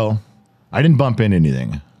anything. Well, I didn't bump into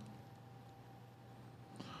anything.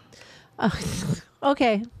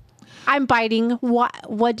 Okay. I'm biting.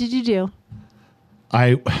 What did you do?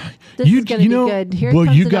 This is going to be good. Here well,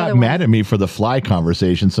 comes you got another mad one. at me for the fly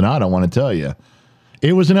conversation, so now I don't want to tell you.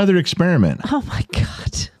 It was another experiment. Oh my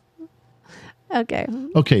God. Okay.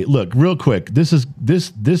 Okay, look, real quick. This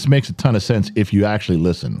makes a ton of sense if you actually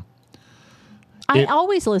listen. I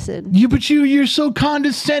always listen. But you're so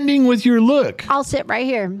condescending with your look. I'll sit right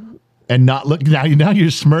here. And not look now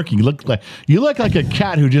you're smirking. You look like a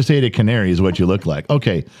cat who just ate a canary is what you look like.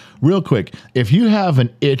 Okay, real quick. If you have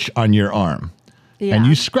an itch on your arm and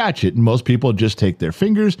you scratch it, and most people just take their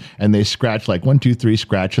fingers and they scratch like 1, 2, 3,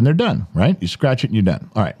 scratch, and they're done, right? You scratch it and you're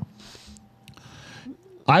done. All right.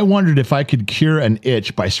 I wondered if I could cure an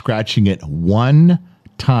itch by scratching it one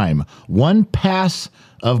time, one pass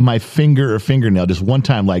of my finger or fingernail, just one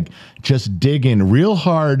time, like just dig in real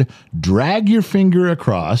hard, drag your finger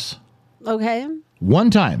across. Okay.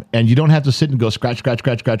 One time, and you don't have to sit and go scratch, scratch,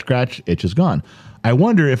 scratch, scratch, scratch. Itch is gone. I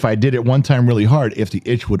wonder if I did it one time really hard, if the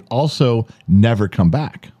itch would also never come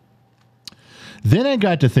back. Then I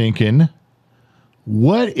got to thinking,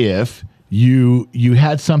 what if you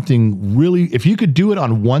had something really, if you could do it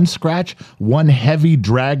on one scratch, one heavy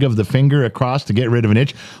drag of the finger across to get rid of an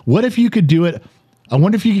itch, what if you could do it? I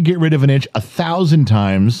wonder if you could get rid of an itch 1,000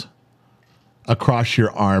 times across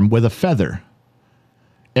your arm with a feather.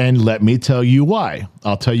 And let me tell you why.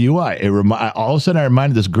 I'll tell you why. All of a sudden I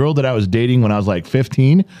reminded this girl that I was dating when I was like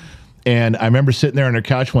 15. And I remember sitting there on her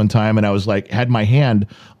couch one time and I was like, had my hand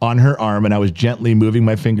on her arm and I was gently moving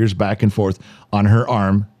my fingers back and forth on her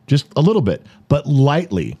arm, just a little bit, but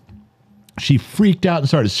lightly. She freaked out and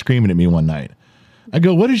started screaming at me one night. I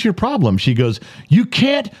go, what is your problem? She goes, you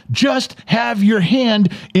can't just have your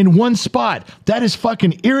hand in one spot. That is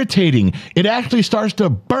fucking irritating. It actually starts to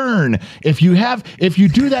burn. If you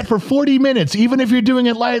do that for 40 minutes, even if you're doing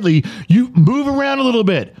it lightly, you move around a little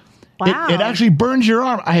bit. Wow. It actually burns your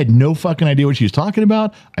arm. I had no fucking idea what she was talking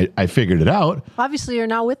about. I figured it out. Obviously, you're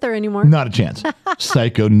not with her anymore. Not a chance.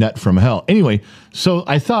 Psycho nut from hell. Anyway, so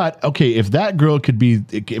I thought, okay, if that girl can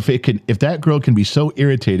be so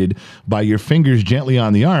irritated by your fingers gently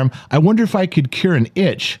on the arm, I wonder if I could cure an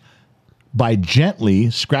itch by gently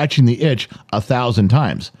scratching the itch 1,000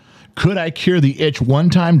 times. Could I cure the itch one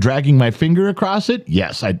time dragging my finger across it?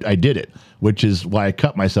 Yes, I did it, which is why I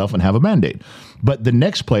cut myself and have a Band-Aid. But the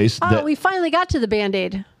next place we finally got to the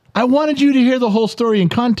Band-Aid. I wanted you to hear the whole story in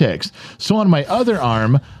context. So on my other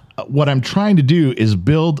arm, what I'm trying to do is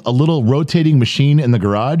build a little rotating machine in the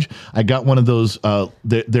garage. I got one of those,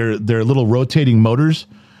 they're little rotating motors.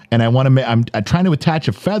 And I'm trying to attach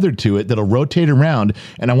a feather to it that'll rotate around.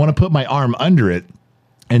 And I want to put my arm under it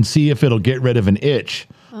and see if it'll get rid of an itch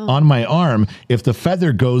on my arm. If the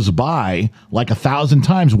feather goes by like 1,000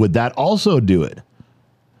 times, would that also do it?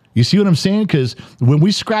 You see what I'm saying? Because when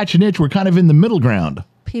we scratch an itch, we're kind of in the middle ground.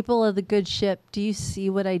 People of the good ship, do you see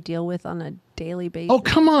what I deal with on a daily basis? Oh,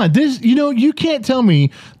 come on. You can't tell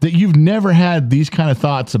me that you've never had these kind of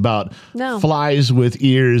thoughts about flies with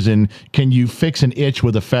ears and can you fix an itch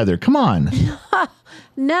with a feather? Come on.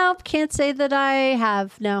 Nope, can't say that I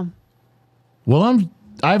have. No. Well,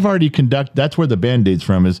 I've already conducted, that's where the Band-Aid's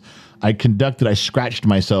from, is I scratched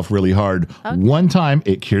myself really hard. Okay. One time,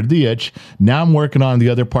 it cured the itch. Now I'm working on the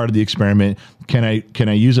other part of the experiment. Can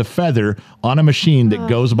I use a feather on a machine that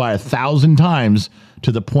goes by 1,000 times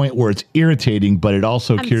to the point where it's irritating, but it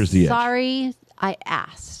also cures the itch? Sorry, I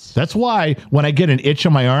asked. That's why when I get an itch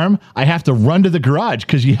on my arm, I have to run to the garage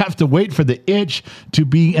because you have to wait for the itch to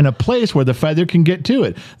be in a place where the feather can get to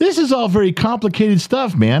it. This is all very complicated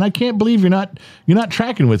stuff, man. I can't believe you're not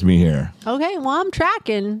tracking with me here. Okay, well, I'm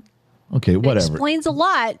tracking. Okay, whatever. It explains a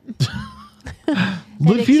lot.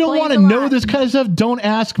 If you don't want to know this kind of stuff, don't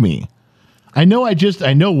ask me. I know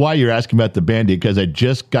why you're asking about the Band-Aid because I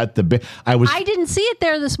just got I didn't see it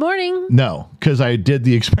there this morning. No, because I did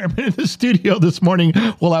the experiment in the studio this morning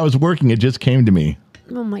while I was working. It just came to me.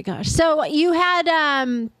 Oh my gosh. So you had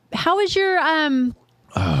how was your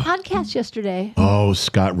podcast yesterday? Oh,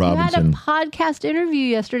 Scott Robinson. You had a podcast interview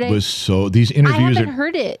yesterday. These interviews I haven't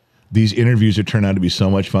heard it. These interviews are turned out to be so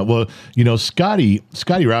much fun. Well, Scotty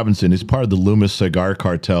Robinson is part of the Loomis Cigar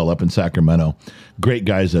Cartel up in Sacramento. Great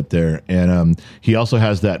guys up there. And he also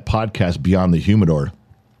has that podcast, Beyond the Humidor.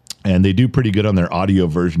 And they do pretty good on their audio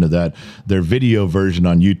version of that. Their video version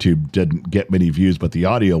on YouTube didn't get many views, but the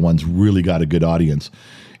audio ones really got a good audience.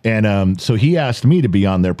 And so he asked me to be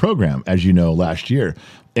on their program, as you know, last year.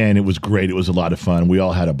 And it was great. It was a lot of fun. We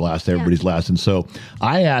all had a blast. Everybody's laughing. So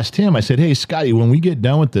I asked him, I said, hey, Scotty, when we get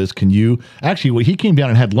done with this, can you actually, he came down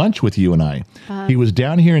and had lunch with you and I. He was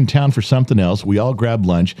down here in town for something else. We all grabbed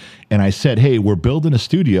lunch. And I said, hey, we're building a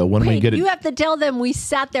studio. When we get it? You have to tell them we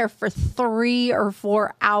sat there for 3 or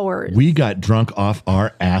 4 hours. We got drunk off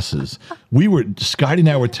our asses. Scotty and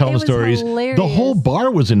I were telling stories. Hilarious. The whole bar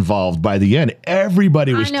was involved by the end.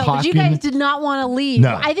 Everybody was talking. But you guys did not want to leave.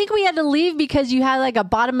 No. I think we had to leave because you had like a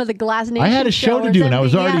bottom of the glass nation. I had a show to do and I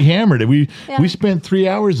was already hammered. We spent 3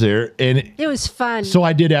 hours there and it was fun. So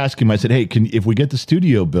I did ask him, I said, hey, if we get the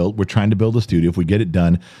studio built, we're trying to build a studio. If we get it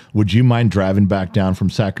done, would you mind driving back down from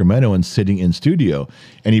Sacramento and sitting in studio?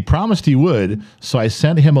 And he promised he would. So I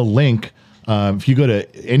sent him a link. If you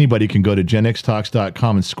anybody can go to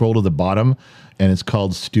genxtalks.com and scroll to the bottom. And it's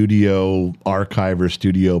called Studio Archive or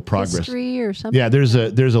Studio Progress. History or something. Yeah, there's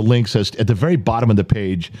a link says at the very bottom of the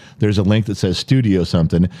page, there's a link that says Studio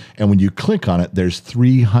something. And when you click on it, there's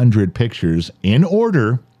 300 pictures in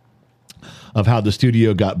order of how the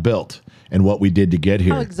studio got built and what we did to get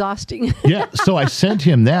here. How exhausting. Yeah, so I sent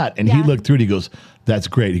him that and he looked through it. He goes, that's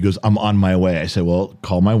great. He goes, I'm on my way. I said, well,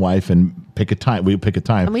 call my wife and pick a time. We pick a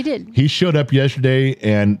time. And we did. He showed up yesterday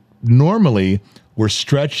and normally we're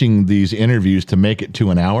stretching these interviews to make it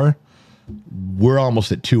to an hour, we're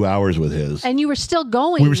almost at 2 hours with his. And you were still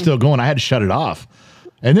going. We were still going. I had to shut it off.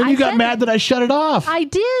 And then you got said- mad that I shut it off. I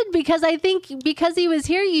did, because I think because he was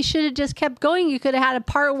here, you should have just kept going. You could have had a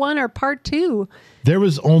part 1 or part 2. There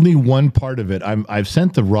was only one part of it. I've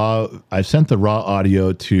sent the raw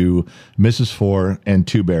audio to Mrs. Four and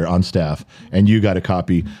Two Bear on staff, and you got a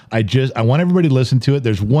copy. I want everybody to listen to it.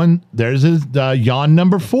 There's yawn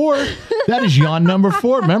number 4. That is yawn number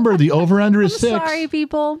 4. Remember, the over under is 6. Sorry,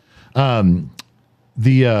 people.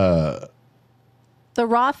 The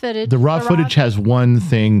raw footage. The raw footage has one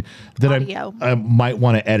thing that I might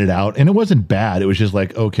want to edit out, and it wasn't bad. It was just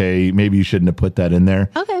like, okay, maybe you shouldn't have put that in there.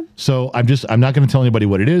 Okay. So I'm not going to tell anybody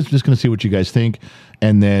what it is. I'm just going to see what you guys think,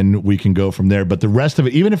 and then we can go from there. But the rest of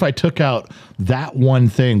it, even if I took out that one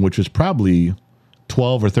thing, which was probably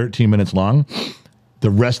 12 or 13 minutes long, the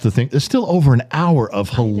rest of the thing, it's still over an hour of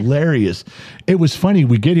hilarious. It was funny.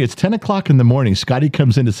 We get here. It's 10 o'clock in the morning. Scotty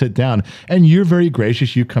comes in to sit down, and you're very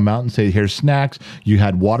gracious. You come out and say, here's snacks. You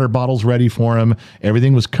had water bottles ready for him.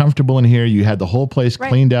 Everything was comfortable in here. You had the whole place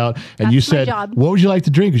cleaned out. And That's you my said, job. what would you like to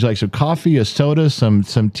drink? Would you like some coffee, a soda, some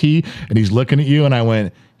tea? And he's looking at you, and I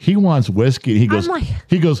went, he wants whiskey. He goes,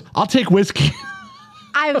 I'll take whiskey.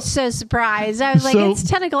 I was so surprised. I was like, So, it's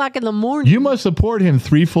 10 o'clock in the morning. You must have poured him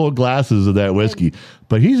 3 full glasses of that whiskey.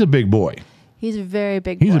 But he's a big boy. He's a very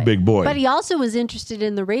big boy. He's a big boy. But he also was interested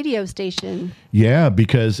in the radio station. Yeah,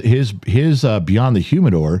 because his Beyond the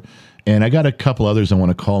Humidor, and I got a couple others I want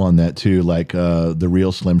to call on that too, like the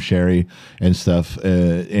Real Slim Sherry and stuff,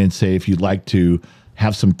 and say if you'd like to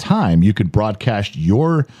have some time, you could broadcast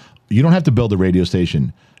you don't have to build a radio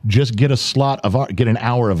station. Just get a slot of get an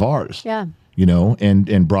hour of ours. Yeah.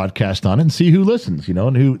 And broadcast on it and see who listens,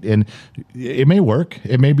 and it may work.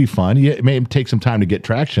 It may be fun. It may take some time to get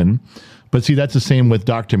traction. But see, that's the same with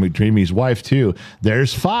Dr. McDreamy's wife, too.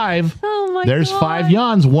 There's 5. Oh, my There's God. 5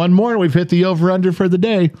 yawns. One more, and we've hit the over-under for the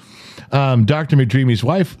day. Dr. McDreamy's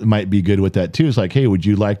wife might be good with that, too. It's like, hey, would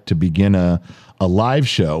you like to begin a live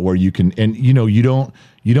show where you can, and,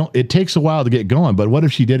 it takes a while to get going, but what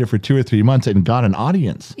if she did it for 2 or 3 months and got an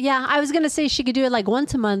audience? Yeah, I was going to say she could do it like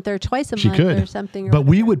once a month or twice a She month could. or something. But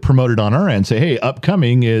we would promote it on our end, say, hey,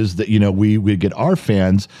 upcoming is that, we get our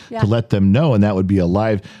fans to let them know, and that would be a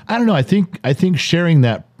live. I don't know. I think sharing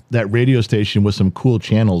that radio station with some cool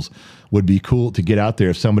channels would be cool to get out there.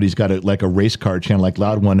 If somebody's got a race car channel, like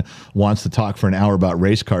Loud One wants to talk for an hour about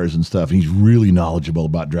race cars and stuff. He's really knowledgeable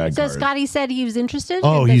about drag cars. So Scotty said he was interested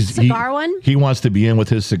Oh, in the he's cigar one? He wants to be in with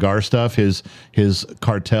his cigar stuff, his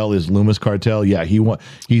cartel, his Loomis cartel. Yeah,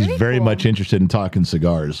 he's very cool. much interested in talking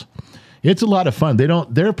cigars. It's a lot of fun.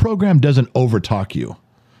 Their program doesn't overtalk you.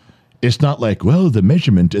 It's not like, well, the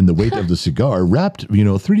measurement and the weight of the cigar wrapped,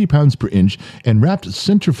 30 pounds per inch and wrapped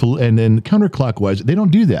centrifugal and then counterclockwise. They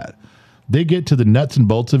don't do that. They get to the nuts and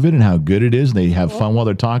bolts of it and how good it is. And they have fun while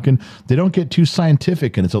they're talking. They don't get too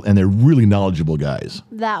scientific, and they're really knowledgeable guys.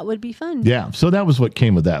 That would be fun. Yeah, so that was what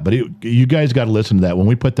came with that. But you guys got to listen to that when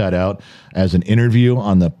we put that out as an interview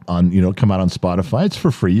come out on Spotify. It's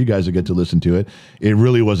for free. You guys will get to listen to it. It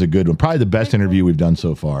really was a good one. Probably the best interview we've done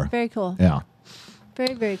so far. Very cool. Yeah.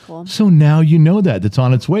 Very, very cool. So now you know that. That's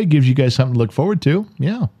on its way. Gives you guys something to look forward to.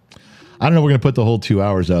 Yeah. I don't know. We're going to put the whole 2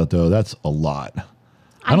 hours out, though. That's a lot.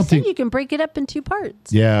 I don't think you can break it up in 2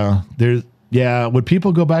 parts. Yeah. Would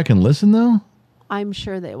people go back and listen, though? I'm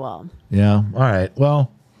sure they will. Yeah. All right.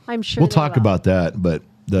 Well, I'm sure we'll talk about that. But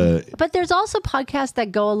there's also podcasts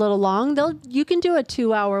that go a little long. You can do a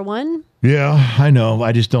 2-hour one. Yeah, I know.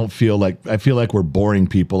 I just don't feel like we're boring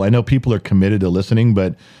people. I know people are committed to listening,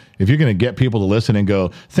 but if you're going to get people to listen and go,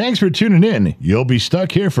 thanks for tuning in, you'll be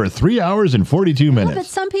stuck here for 3 hours and 42 minutes. But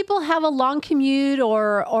some people have a long commute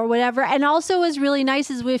or whatever. And also what's really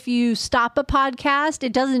nice is if you stop a podcast,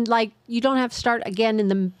 it doesn't you don't have to start again in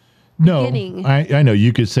the beginning. I know.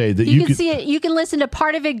 You could say that you can see it. You can listen to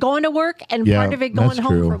part of it going to work and part of it going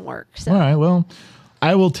home from work. So. All right. Well,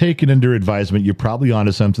 I will take it under advisement. You're probably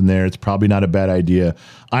onto something there. It's probably not a bad idea.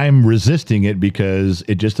 I'm resisting it because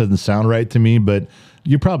it just doesn't sound right to me, but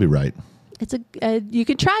you're probably right. It's you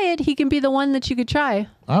could try it. He can be the one that you could try.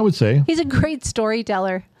 I would say. He's a great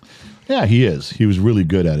storyteller. Yeah, he is. He was really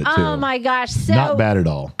good at it, too. Oh, my gosh. So not bad at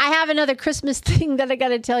all. I have another Christmas thing that I got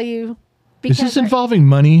to tell you. Is this involving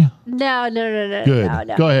money? No. Good.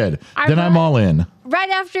 No. Go ahead. Then I'm all in. Right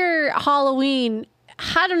after Halloween,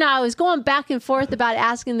 I don't know. I was going back and forth about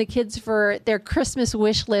asking the kids for their Christmas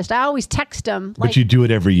wish list. I always text them. But you do it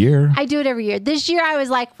every year. I do it every year. This year I was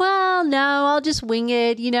like, well, no, I'll just wing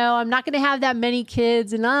it. I'm not going to have that many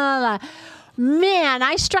kids and blah. Man,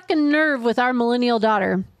 I struck a nerve with our millennial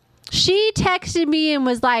daughter. She texted me and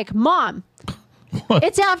was like, Mom,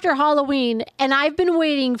 It's after Halloween, and I've been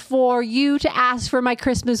waiting for you to ask for my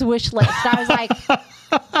Christmas wish list. I was like,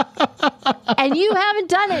 and you haven't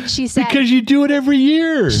done it, she said. Because you do it every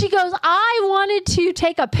year. She goes, I wanted to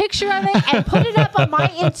take a picture of it and put it up on my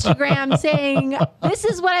Instagram saying, this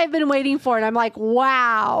is what I've been waiting for. And I'm like,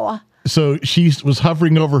 wow. So she was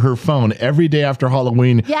hovering over her phone every day after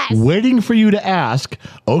Halloween, Yes. waiting for you to ask,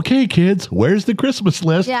 okay, kids, where's the Christmas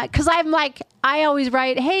list? Yeah, because I'm like, I always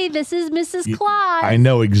write, hey, this is Mrs. Claus. I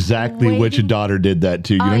know exactly which Waiting. daughter did that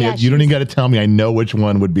too. You Oh, don't, yeah, you don't even got to tell me. I know which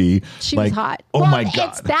one would be. She like, was hot. Oh Well, my God.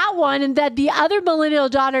 It's that one, and that the other millennial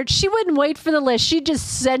daughter, she wouldn't wait for the list. She'd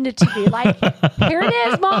just send it to me. Like, here it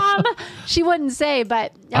is, Mom. She wouldn't say,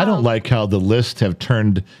 but I don't like how the lists have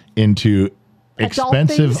turned into Adult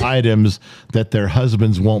expensive things? items that their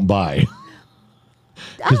husbands won't buy.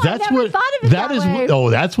 Because I never thought of it that way.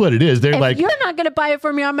 That's what it is. They're If like, you're not going to buy it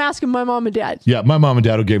for me, I'm asking my mom and dad. yeah, my mom and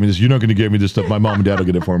dad will give me this. You're not going to give me this stuff. My mom and dad will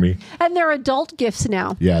get it for me. And they're adult gifts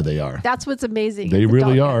now. Yeah, they are. That's what's amazing. They It's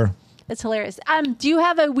really adult are. gifts. It's hilarious. Do you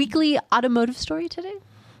have a weekly automotive story today?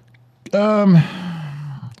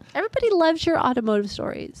 Everybody loves your automotive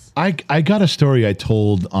stories. I got a story I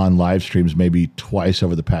told on live streams maybe twice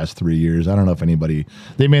over the past 3 years. I don't know if anybody,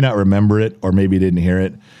 they may not remember it or maybe didn't hear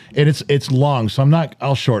it. And it's long, so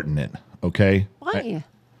I'll shorten it. Okay. Why?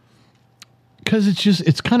 Because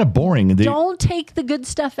it's kind of boring. Don't take the good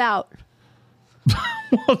stuff out.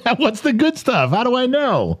 What's the good stuff? How do I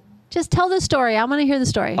know? Just tell the story. I want to hear the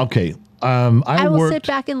story. Okay. I will worked, sit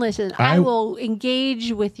back and listen. I will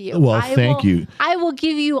engage with you. Well, thank you. I will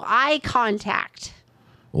give you eye contact.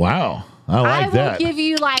 Wow. I like that. I will give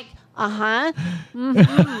you like,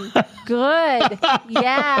 mm-hmm, good,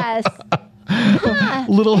 yes. Huh,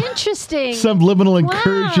 Little interesting. subliminal Wow,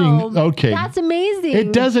 encouraging. Okay. That's amazing.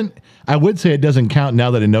 It doesn't, I would say it doesn't count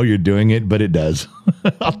now that I know you're doing it, but it does.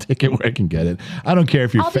 I'll take it where I can get it. I don't care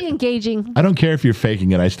if you're I'll be engaging. I don't care if you're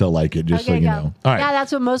faking it. I still like it, just so you go. know. All right. Yeah,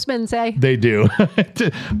 that's what most men say. They do.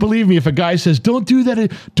 Believe me, if a guy says, don't do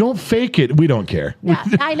that, don't fake it, we don't care. Yeah,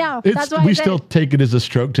 I know. That's why we I say still it. take it as a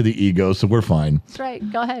stroke to the ego, so we're fine. That's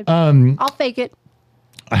right. Go ahead. I'll fake it.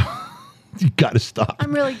 You got to stop.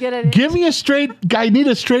 I'm really good at it. Give me a straight, I need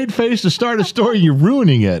a straight face to start a story. You're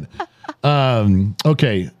ruining it.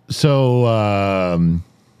 Okay, so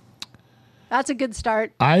That's a good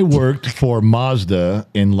start. I worked for Mazda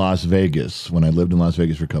in Las Vegas when I lived in Las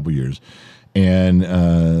Vegas for a couple years, and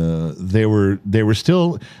they were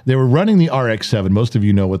running the RX-7. Most of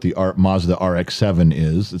you know what the Mazda RX-7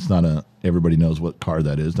 is. It's not everybody knows what car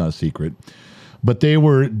that is. Not a secret. But they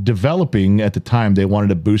were developing at the time. They wanted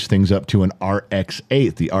to boost things up to an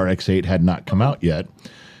RX-8. The RX-8 had not come out yet,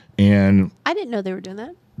 and I didn't know they were doing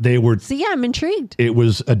that. they were. See, I'm intrigued. It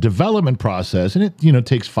was a development process, and it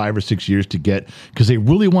takes 5 or 6 years to get, because they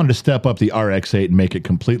really wanted to step up the RX-8 and make it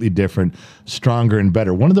completely different, stronger, and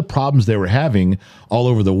better. One of the problems they were having all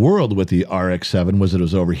over the world with the RX-7 was that it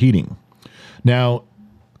was overheating. Now,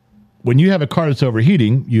 when you have a car that's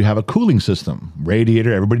overheating, you have a cooling system.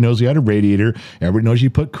 Radiator, everybody knows you had a radiator. Everybody knows you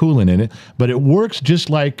put coolant in it. But it works just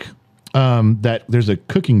like that. There's a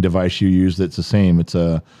cooking device you use that's the same. It's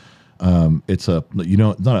it's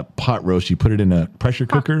not a pot roast. You put it in a pressure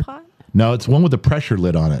cooker. Pot? No, it's one with a pressure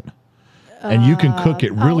lid on it. And you can cook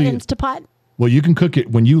it really. Instapot. Well, you can cook it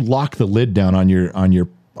when you lock the lid down on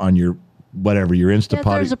your whatever, your Instapot.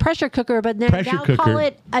 Yeah, there's a pressure cooker, but now call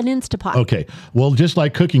it an Instapot. Okay. Well, just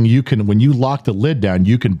like cooking, when you lock the lid down,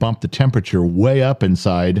 you can bump the temperature way up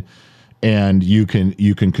inside, and you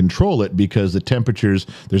can control it because the temperatures,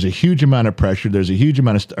 there's a huge amount of pressure. There's a huge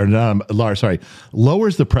amount of,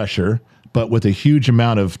 lowers the pressure, but with a huge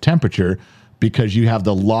amount of temperature, because you have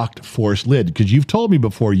the locked force lid. Because you've told me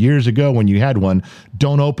before, years ago when you had one,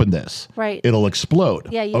 don't open this. Right. It'll explode.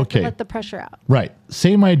 Yeah, you have to let the pressure out. Right.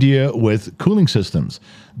 Same idea with cooling systems.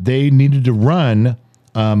 They needed to run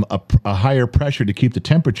a higher pressure to keep the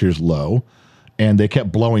temperatures low, and they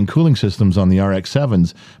kept blowing cooling systems on the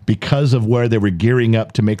RX-7s because of where they were gearing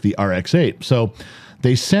up to make the RX-8. So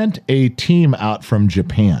they sent a team out from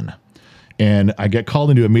Japan. And I got called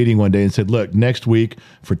into a meeting one day and said, look, next week,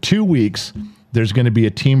 for 2 weeks, there's going to be a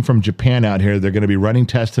team from Japan out here. They're going to be running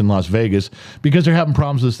tests in Las Vegas because they're having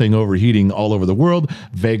problems with this thing overheating all over the world.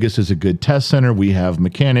 Vegas is a good test center. We have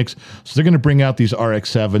mechanics. So they're going to bring out these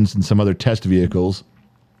RX-7s and some other test vehicles.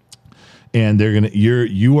 And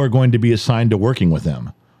you are going to be assigned to working with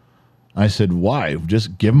them. I said, why?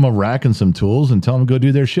 Just give them a rack and some tools and tell them to go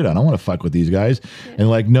do their shit. I don't want to fuck with these guys. Yeah. And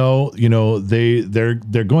like, no,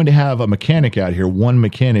 they're going to have a mechanic out here, one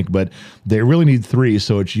mechanic, but they really need 3.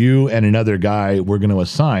 So it's you and another guy we're going to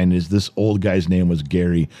assign. Is this old guy's name was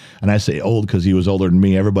Gary. And I say old because he was older than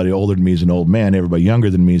me. Everybody older than me is an old man. Everybody younger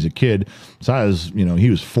than me is a kid. So I was, he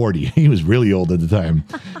was 40. He was really old at the time.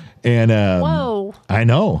 And whoa, I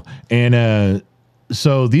know. And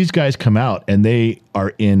so these guys come out and they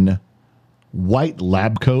are in white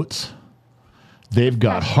lab coats. They've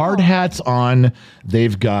got hard hats on.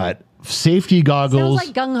 They've got safety goggles.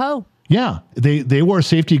 Sounds like gung ho. Yeah, they wore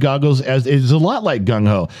safety goggles. As it's a lot like gung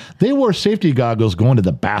ho. They wore safety goggles going to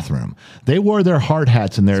the bathroom. They wore their hard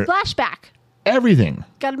hats and their splashback. Everything.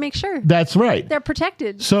 Got to make sure. That's right. They're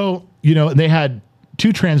protected. So they had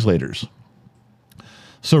 2 translators.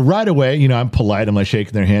 So right away, I'm polite. I'm like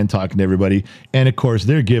shaking their hand, talking to everybody, and of course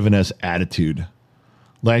they're giving us attitude.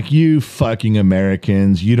 Like, you fucking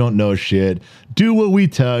Americans, you don't know shit. Do what we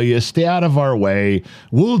tell you. Stay out of our way.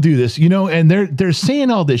 We'll do this, and they're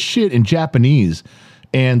saying all this shit in Japanese.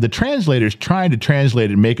 And the translator's trying to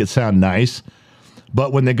translate it and make it sound nice.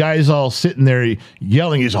 But when the guy's all sitting there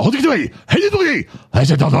yelling, he's like,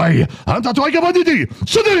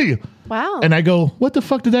 wow. And I go, what the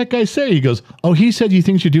fuck did that guy say? He goes, oh, he said he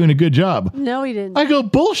thinks you're doing a good job. No, he didn't. I go,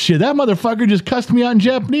 bullshit. That motherfucker just cussed me out in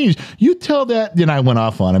Japanese. You tell that. Then I went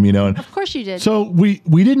off on him, And of course you did. So we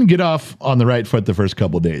didn't get off on the right foot the first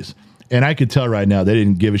couple of days. And I could tell right now they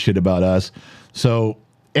didn't give a shit about us. So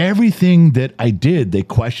everything that I did, they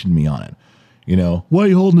questioned me on it. Why are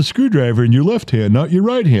you holding the screwdriver in your left hand, not your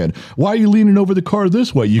right hand? Why are you leaning over the car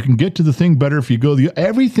this way? You can get to the thing better if you go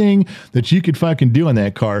everything that you could fucking do in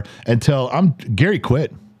that car until Gary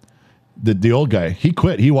quit. The old guy, he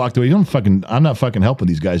quit. He walked away. I'm not fucking helping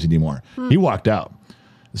these guys anymore. He walked out.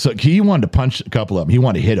 So he wanted to punch a couple of them. He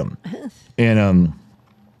wanted to hit them. And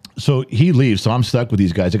so he leaves. So I'm stuck with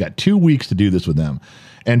these guys. I got 2 weeks to do this with them.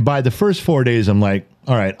 And by the first 4 days, I'm like,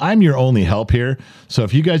 all right, I'm your only help here. So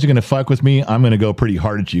if you guys are going to fuck with me, I'm going to go pretty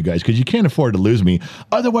hard at you guys because you can't afford to lose me.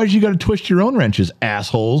 Otherwise, you got to twist your own wrenches,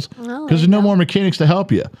 assholes, because there's no more mechanics to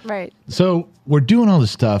help you. Right. So we're doing all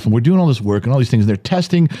this stuff and we're doing all this work and all these things. And they're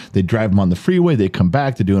testing. They drive them on the freeway. They come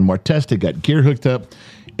back. They're doing more tests. They got gear hooked up.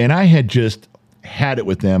 And I had just had it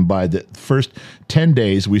with them by the first 10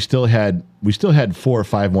 days. We still had 4 or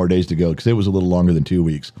 5 more days to go because it was a little longer than 2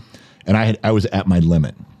 weeks. And I was at my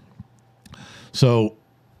limit. So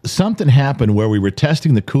something happened where we were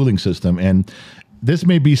testing the cooling system, and this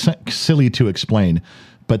may be silly to explain,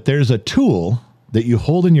 but there's a tool that you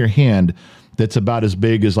hold in your hand that's about as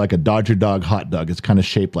big as like a Dodger Dog hot dog. It's kind of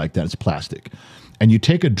shaped like that. It's plastic. And you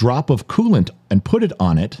take a drop of coolant and put it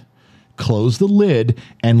on it, close the lid,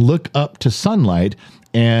 and look up to sunlight,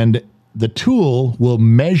 and the tool will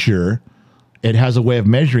measure. It has a way of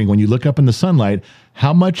measuring when you look up in the sunlight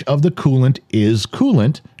how much of the coolant is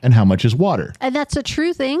coolant and how much is water. And that's a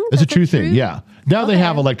true thing? It's a true thing, yeah. Now they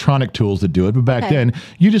have electronic tools that do it, but back then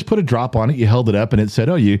you just put a drop on it, you held it up, and it said,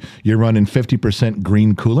 oh, you're running 50%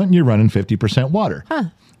 green coolant and you're running 50% water. Huh.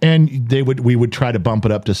 And we would try to bump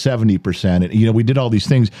it up to 70%. And, we did all these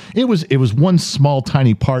things. It was one small,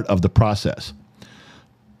 tiny part of the process.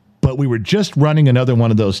 But we were just running another one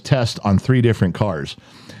of those tests on 3 different cars.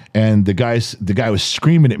 And the guy was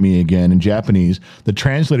screaming at me again in Japanese. The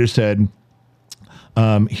translator said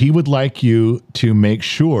he would like you to make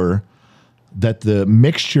sure that the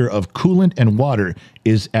mixture of coolant and water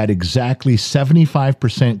is at exactly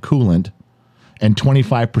 75% coolant and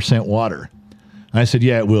 25% water. And I said,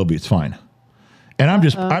 yeah, it will be. It's fine. And I'm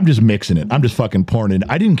just mixing it. I'm just fucking pouring it.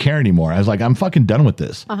 I didn't care anymore. I was like, I'm fucking done with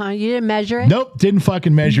this. You didn't measure it? Nope, didn't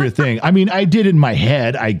fucking measure a thing. I mean, I did in my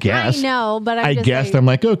head, I guess. I know, but I guessed. I'm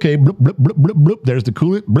like, okay, bloop, bloop, bloop, bloop, bloop. There's the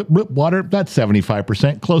coolant, bloop, bloop, water. That's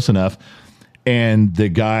 75%, close enough. And the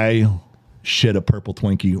guy shit a purple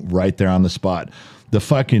Twinkie right there on the spot. The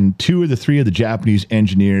fucking 2 or 3 of the Japanese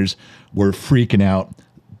engineers were freaking out.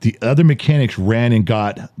 The other mechanics ran and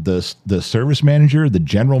got the service manager, the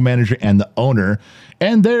general manager, and the owner.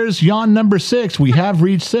 And there's yawn number 6. We have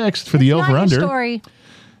reached 6 for the over-under. Story.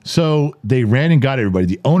 So they ran and got everybody.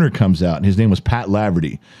 The owner comes out, and his name was Pat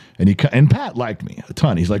Laverty. And Pat liked me a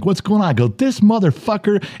ton. He's like, what's going on? I go, this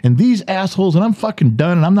motherfucker and these assholes, and I'm fucking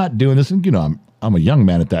done, and I'm not doing this. And, I'm a young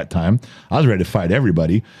man at that time. I was ready to fight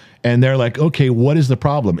everybody. And they're like, okay, what is the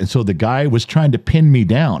problem? And so the guy was trying to pin me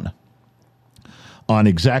down on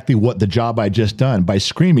exactly what the job I just done by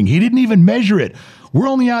screaming. He didn't even measure it. We're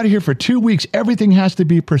only out of here for 2 weeks. Everything has to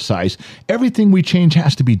be precise. Everything we change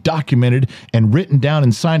has to be documented and written down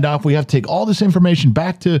and signed off. We have to take all this information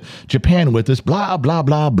back to Japan with us, blah, blah,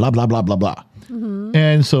 blah, blah, blah, blah, blah, blah. Mm-hmm.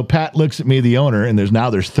 And so Pat looks at me, the owner, and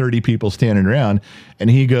there's 30 people standing around, and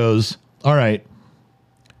he goes, all right,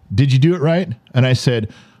 did you do it right? And I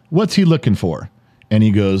said, what's he looking for? And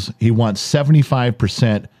he goes, he wants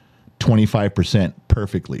 75%, 25%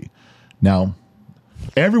 perfectly. Now,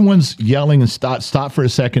 everyone's yelling and stop for a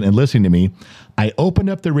second and listening to me. I opened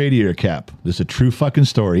up the radiator cap. This is a true fucking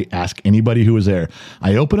story. Ask anybody who was there.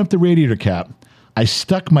 I opened up the radiator cap. I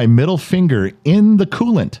stuck my middle finger in the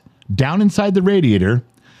coolant down inside the radiator,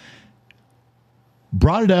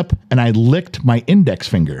 brought it up, and I licked my index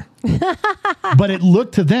finger. But it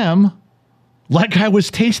looked to them like I was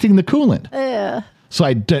tasting the coolant. So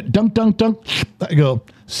I dunk. I go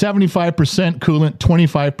 75% coolant,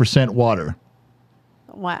 25% water.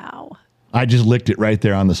 Wow. I just licked it right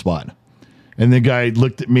there on the spot. And the guy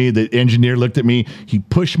looked at me, the engineer looked at me. He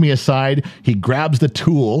pushed me aside. He grabs the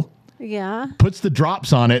tool. Yeah. Puts the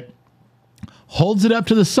drops on it. Holds it up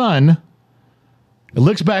to the sun. It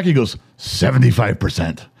looks back. He goes,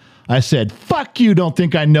 75%. I said, fuck you. Don't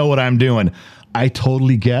think I know what I'm doing. I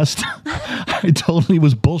totally guessed. I totally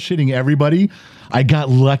was bullshitting everybody. I got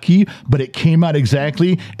lucky, but it came out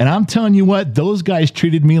exactly. And I'm telling you what, those guys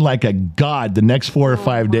treated me like a god the next 4 or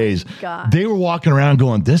 5 days. God. They were walking around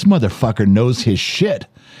going, this motherfucker knows his shit.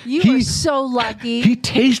 You were so lucky. He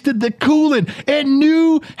tasted the coolant and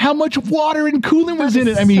knew how much water and coolant was in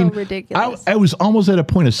it. I mean, so ridiculous. I was almost at a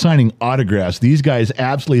point of signing autographs. These guys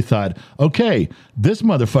absolutely thought, okay, this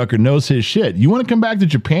motherfucker knows his shit. You want to come back to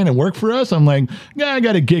Japan and work for us? I'm like, yeah, I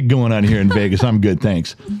got a gig going on here in Vegas. I'm good,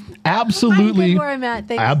 thanks. Absolutely, I'm good where I'm at.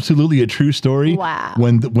 Thanks. Absolutely a true story. Wow.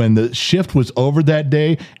 When the shift was over that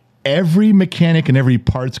day, every mechanic and every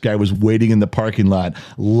parts guy was waiting in the parking lot,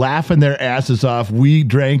 laughing their asses off. We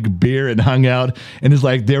drank beer and hung out, and it's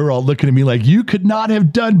like they were all looking at me like, you could not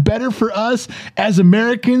have done better for us as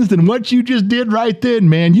Americans than what you just did right then,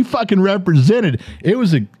 man. You fucking represented. It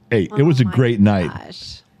was a great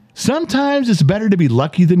night. Sometimes it's better to be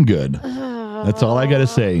lucky than good. That's all I got to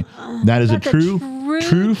say. That is a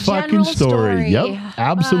true fucking story. Yep,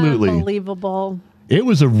 absolutely. Unbelievable. It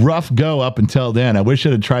was a rough go up until then. I wish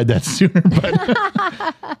I'd have tried that sooner,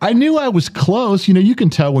 but I knew I was close. You know, you can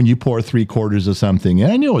tell when you pour 3/4 of something, and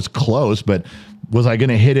I knew it was close, but was I going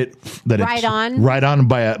to hit it right on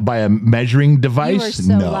by a measuring device?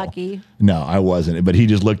 You were so lucky. No, I wasn't. But he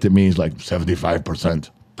just looked at me. He's like 75%,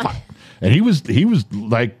 and he was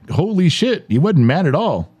like, holy shit, he wasn't mad at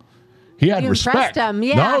all. He had respect. You impressed him,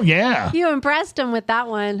 yeah. No, yeah. You impressed him with that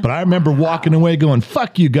one. But I remember walking away going,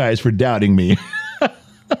 fuck you guys for doubting me.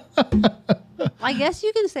 I guess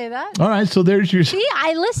you can say that. All right, so there's your... See,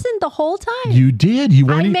 I listened the whole time. You did? You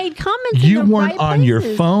weren't... I made comments You in the weren't right on your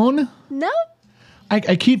places. phone? No.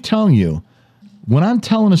 I keep telling you, when I'm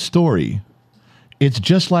telling a story, it's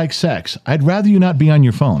just like sex. I'd rather you not be on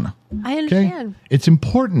your phone. I understand. It's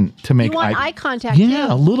important to make You want eye contact, Yeah,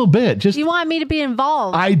 too. a little bit. Just You want me to be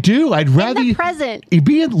involved. I do. I'd rather the you present.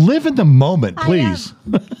 live in the moment, I please.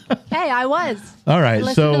 Hey, I was. All right, I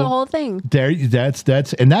listened so to the whole thing. that's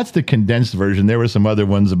the condensed version. There were some other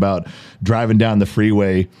ones about driving down the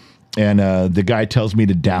freeway, and the guy tells me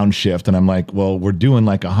to downshift, and I'm like, well, we're doing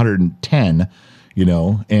like 110. You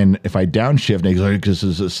know, and if I downshift, and he's like, this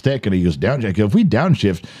is a stick, and he goes downshift. If we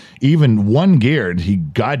downshift even one gear, he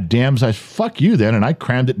goddamn says, fuck you then. And I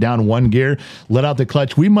crammed it down one gear, let out the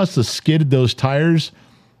clutch. We must have skidded those tires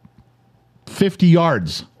 50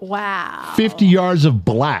 yards. Wow. 50 yards of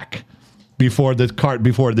black before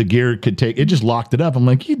the gear could take it. Just locked it up. I'm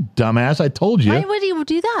like, you dumbass, I told you. Why would he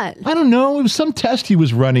do that? I don't know. It was some test he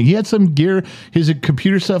was running. He had some gear, his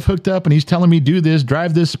computer stuff hooked up, and he's telling me, do this,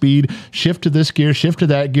 drive this speed, shift to this gear, shift to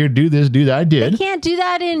that gear, do this, do that. I did. They can't do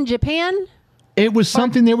that in Japan? It was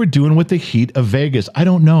something they were doing with the heat of Vegas. I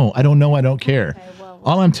don't know. I don't care. Okay, well.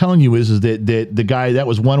 All I'm telling you is that the guy, that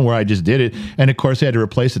was one where I just did it. And of course, I had to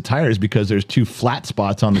replace the tires because there's 2 flat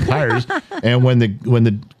spots on the tires. And when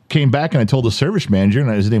the came back and I told the service manager, and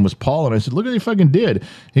his name was Paul, and I said, look what he fucking did.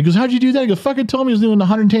 He goes, how'd you do that? He goes, fucking told me he was doing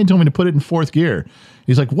 110, told me to put it in 4th gear.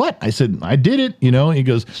 He's like, what? I said, I did it, you know. He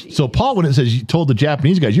goes, so Paul, when it says you told the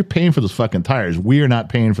Japanese guys, you're paying for those fucking tires. We are not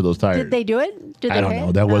paying for those tires. Did they do it? Did they I don't pay know.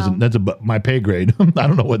 it? That wasn't, that's my pay grade. I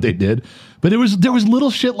don't know what they did, but there was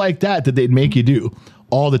little shit like that they'd make you do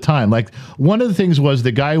all the time. Like one of the things was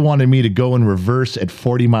the guy wanted me to go in reverse at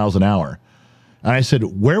 40 miles an hour. And I said,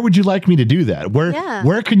 where would you like me to do that?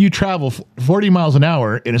 Where can you travel 40 miles an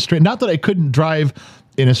hour in a straight? Not that I couldn't drive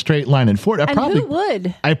in a straight line in Ford. Who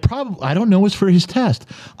would? I don't know. It was for his test.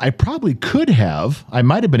 I probably could have. I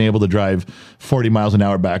might have been able to drive 40 miles an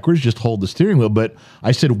hour backwards, just hold the steering wheel. But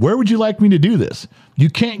I said, where would you like me to do this? You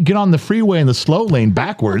can't get on the freeway in the slow lane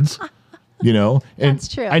backwards. And That's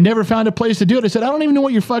true. I never found a place to do it. I said, I don't even know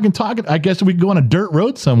what you're fucking talking. I guess we could go on a dirt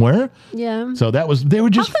road somewhere. Yeah. So they were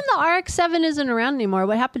just. How come the RX-7 isn't around anymore?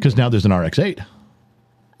 What happened? Because now there's an RX-8.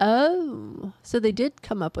 Oh, so they did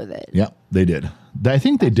come up with it. Yeah, they did. I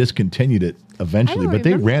think they discontinued it eventually, but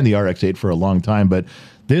they ran the RX-8 for a long time. But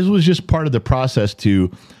this was just part of the process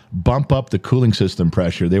to bump up the cooling system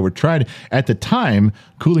pressure. They were trying, at the time,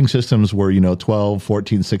 cooling systems were, 12,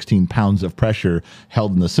 14, 16 pounds of pressure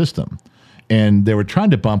held in the system. And they were trying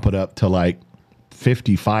to bump it up to like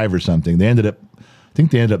 55 or something. I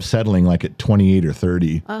think they ended up settling like at 28 or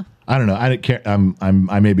 30. I don't know. I don't care.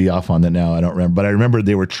 I may be off on that now. I don't remember. But I remember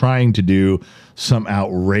they were trying to do some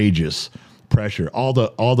outrageous pressure. All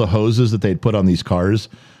the hoses that they'd put on these cars,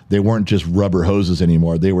 they weren't just rubber hoses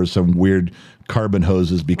anymore. They were some weird carbon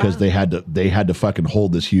hoses because they had to fucking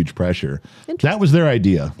hold this huge pressure. That was their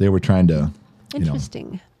idea. They were trying to.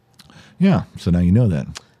 Interesting. Yeah. So now you know that.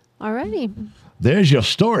 Alrighty. There's your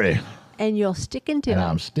story. And you'll stick into it.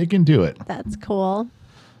 I'm sticking to it. That's cool.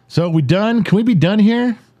 So we done? Can we be done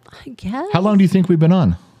here? I guess. How long do you think we've been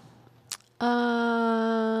on?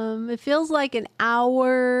 It feels like an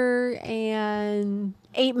hour and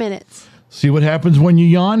 8 minutes. See what happens when you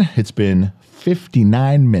yawn? It's been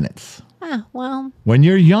 59 minutes. Well. When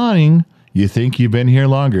you're yawning, you think you've been here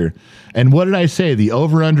longer. And what did I say? The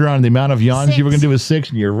over-under on the amount of yawns 6. you were going to do is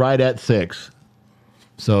 6, and you're right at 6.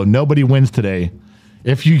 So nobody wins today.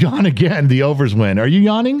 If you yawn again, the overs win. Are you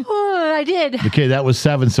yawning? Oh, I did. Okay, that was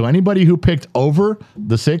 7. So anybody who picked over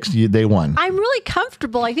the 6, they won. I'm really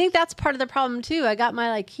comfortable. I think that's part of the problem too. I got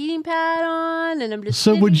my heating pad on, and I'm just.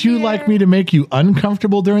 So would you like me to make you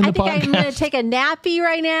uncomfortable during the podcast? I think I'm going to take a nappy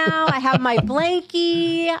right now. I have my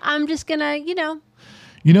blankie. I'm just gonna,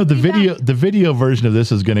 the video version of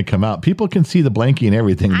this is going to come out. People can see the blankie and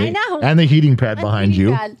everything. I know. And the heating pad behind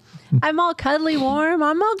you. I'm all cuddly warm.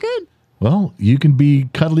 I'm all good. Well, you can be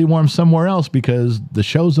cuddly warm somewhere else because the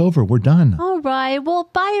show's over. We're done. All right. Well,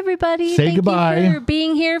 bye, everybody. Say goodbye. Thank you for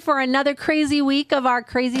being here for another crazy week of our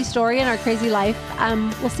crazy story and our crazy life.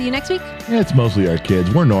 We'll see you next week. Yeah, it's mostly our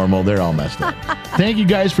kids. We're normal. They're all messed up. Thank you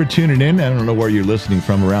guys for tuning in. I don't know where you're listening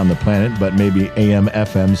from around the planet, but maybe AM,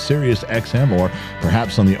 FM, Sirius XM, or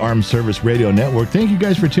perhaps on the Armed Service Radio Network. Thank you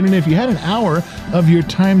guys for tuning in. If you had an hour of your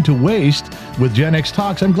time to waste with Gen X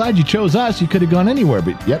Talks, I'm glad you chose us. You could have gone anywhere,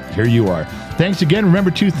 but yep, here you are. Thanks again.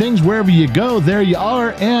 Remember 2 things. Wherever you go, there you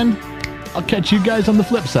are. And I'll catch you guys on the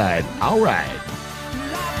flip side. All right.